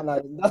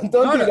 No,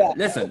 don't do that.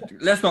 Listen,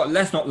 let's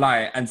not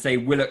lie and say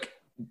Willock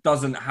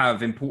doesn't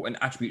have important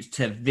attributes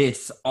to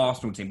this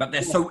Arsenal team, but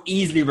they're so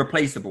easily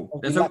replaceable.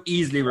 They're so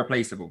easily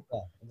replaceable. Yeah,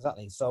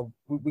 exactly. So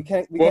we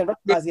can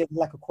recognize he has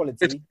lack of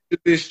quality.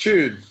 His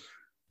tune.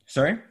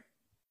 Sorry?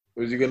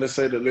 Was you going to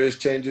say that Lewis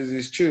changes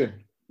his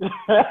tune?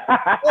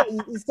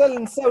 He's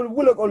telling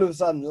Willock all of a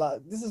sudden.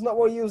 Like, this is not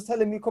what you was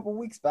telling me a couple of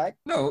weeks back.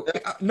 No,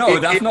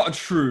 that's not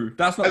true.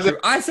 That's not true.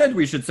 I said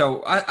we should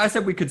sell. I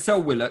said we could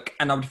sell Willock,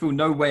 and I would feel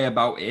no way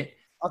about it.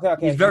 Okay.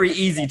 He's very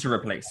easy to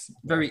replace.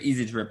 Very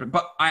easy to replace.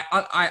 But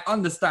I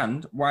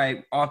understand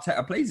why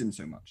Arteta plays him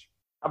so much.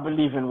 I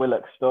believe in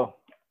Willock still.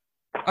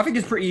 I think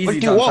it's pretty easy.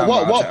 What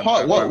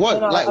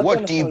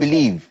do you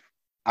believe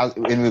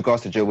in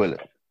regards to Joe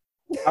Willock?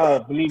 I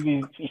believe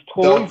he's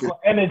tall, he's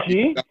got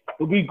energy,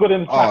 he'll be good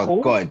in tackle.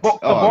 Oh God!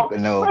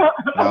 No.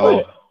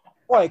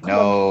 Why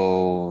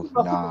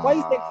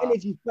you think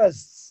energy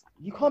first?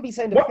 You can't be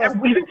saying the first.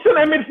 We didn't say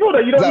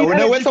midfielder. You don't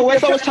need when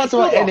someone's talking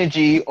about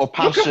energy or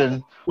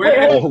passion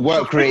or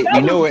work rate,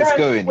 you know where it's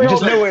going. You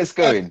just know where it's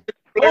going.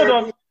 Hold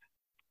on.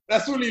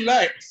 That's all he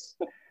likes.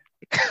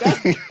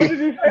 What did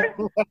you say?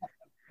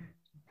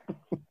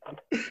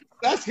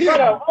 That's him.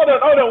 Hold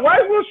on. Why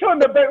is Wilshere on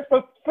the bench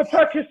for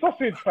Turkish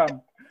sausage,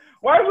 fam?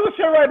 Why is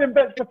Wilshere riding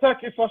bench for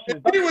Turkish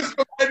sausage? If he was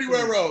from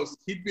anywhere else,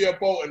 he'd be a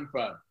Bolton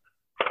fan.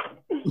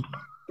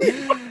 Wait,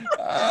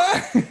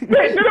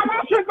 didn't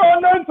Wilshere go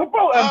on loan to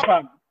Bolton,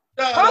 fam?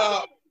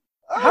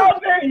 How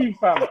dare he,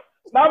 fam?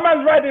 Now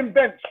man's riding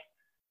bench.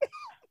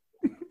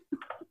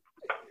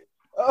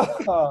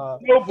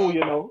 Noble,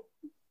 you know.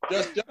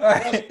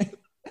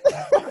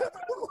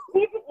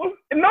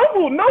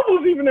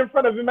 Noble's even in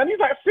front of him, and he's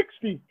like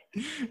 60.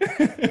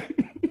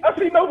 I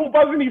see Noble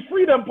buzzing his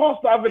freedom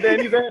past the other day,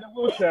 and he's ahead of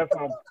Wilshere,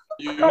 fam.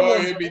 You know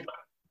he'll be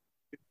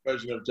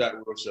version of Jack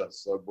Wilshere,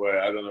 so boy,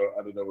 I don't know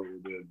what you're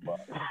doing, but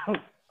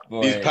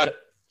he's gotta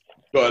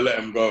let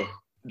him go.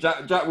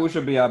 Jack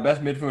Wilshere be our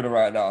best midfielder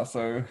right now,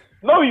 so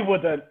No, he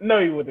wouldn't.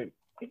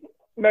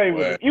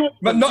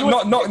 But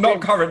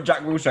not current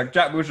Jack Wilshere.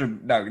 Jack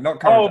Wilshere, no, not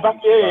current. Oh,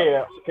 back,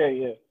 yeah.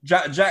 Okay,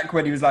 yeah. Jack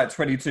when he was like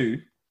 22,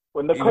 he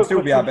would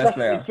still be our best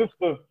player.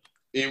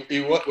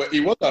 He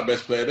was our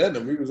best player then,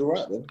 and we was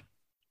alright then.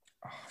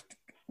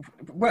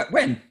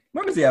 When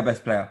was he our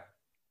best player?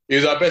 He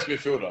was our best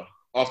midfielder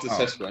after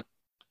Sessegnon.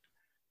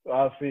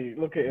 I see.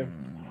 Look at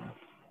him.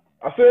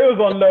 I thought it was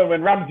on loan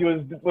when Ramsey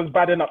was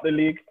badding up the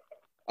league.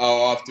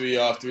 Oh, after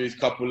his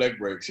couple leg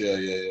breaks,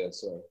 yeah.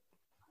 Sorry.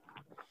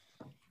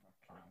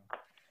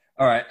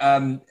 All right.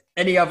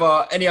 Any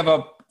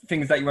other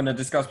things that you want to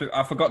discuss?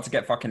 I forgot to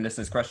get fucking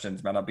listeners'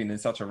 questions, man. I've been in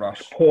such a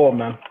rush. Poor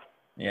man.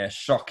 Yeah,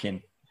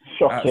 shocking.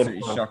 Shocking.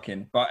 Absolutely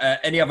shocking. But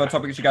any other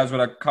topics you guys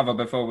want to cover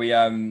before we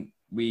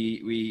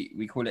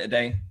call it a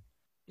day?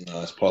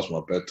 No, it's past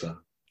my bedtime.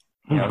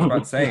 Yeah, I was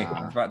about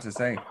to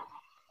say.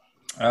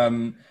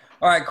 All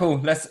right, cool.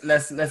 Let's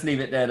leave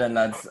it there then,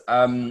 lads.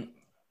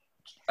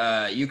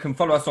 You can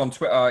follow us on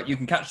Twitter. You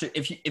can catch it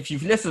if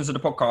you've listened to the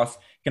podcast.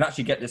 You can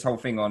actually get this whole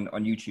thing on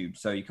YouTube,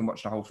 so you can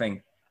watch the whole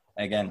thing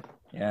again.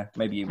 Yeah,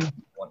 maybe you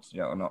want to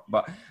do it or not.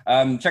 But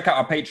check out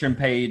our Patreon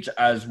page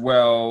as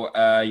well.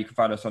 You can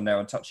find us on there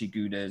on Touchy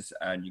Gooders,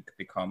 and you can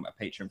become a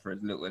patron for as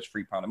little as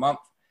 £3 a month.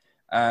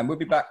 We'll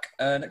be back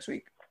next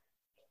week.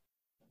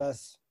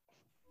 Best.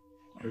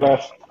 It's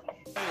got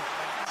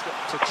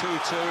to 2-2,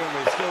 and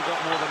we've still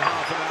got more than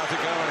half an hour to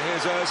go. And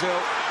here's Ozil,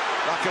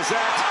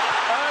 Lacazette,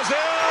 Ozil!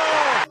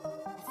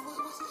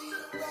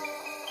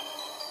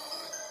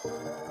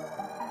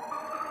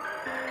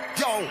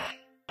 Yo!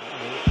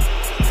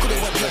 Could it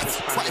went left,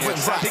 but it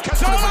went right. Could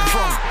it went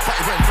wrong, but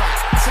it went right.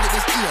 Said it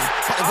was Ian,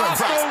 but it went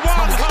right.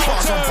 Man, we get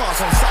bars on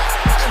site.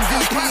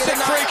 MVP of the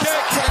night.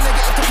 Turn a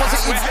negative to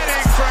positive. We're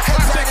heading for a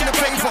classic in the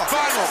FA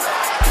final.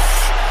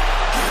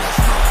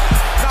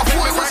 Nothing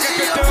the Braga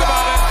could do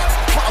about it.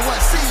 But I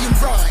weren't seeing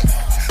right.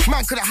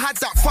 Man could have had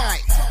that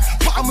fight,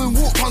 but I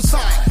moonwalked on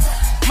sight.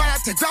 Man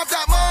had to grab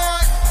that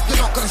mic. You're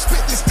not gonna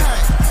spit this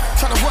time.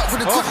 Trying to work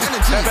with a good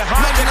energy. Man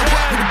gonna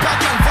work with a bad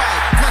man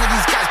vibe. None of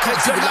these guys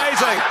can't do it like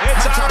that.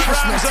 It's Aaron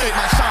Ramsey.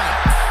 My shine.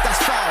 That's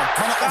foul.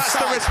 That's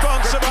the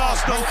response of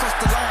Arsenal. Cross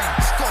the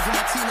line. Score for my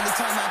team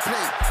anytime I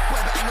play.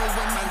 Where better know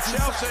when man's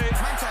Chelsea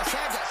inside. Man can't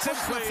say that.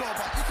 simply You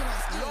can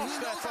ask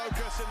lost their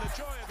focus in the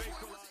joy of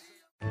equalising.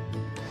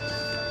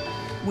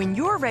 When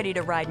you're ready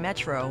to ride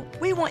Metro,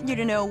 we want you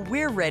to know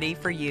we're ready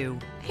for you.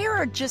 Here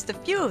are just a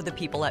few of the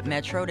people at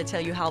Metro to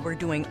tell you how we're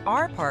doing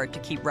our part to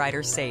keep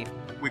riders safe.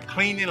 We're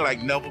cleaning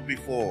like never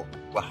before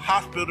with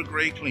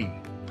hospital-grade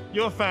cleaning.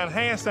 You'll find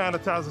hand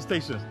sanitizer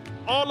stations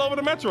all over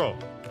the metro.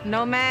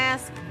 No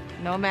mask,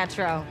 no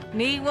Metro.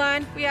 Need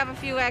one? We have a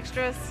few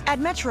extras. At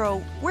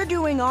Metro, we're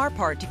doing our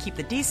part to keep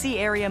the DC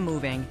area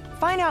moving.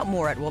 Find out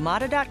more at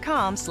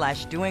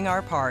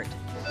WMATA.com/doingourpart.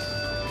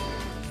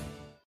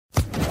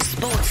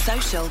 Sports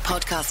Social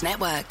Podcast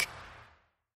Network.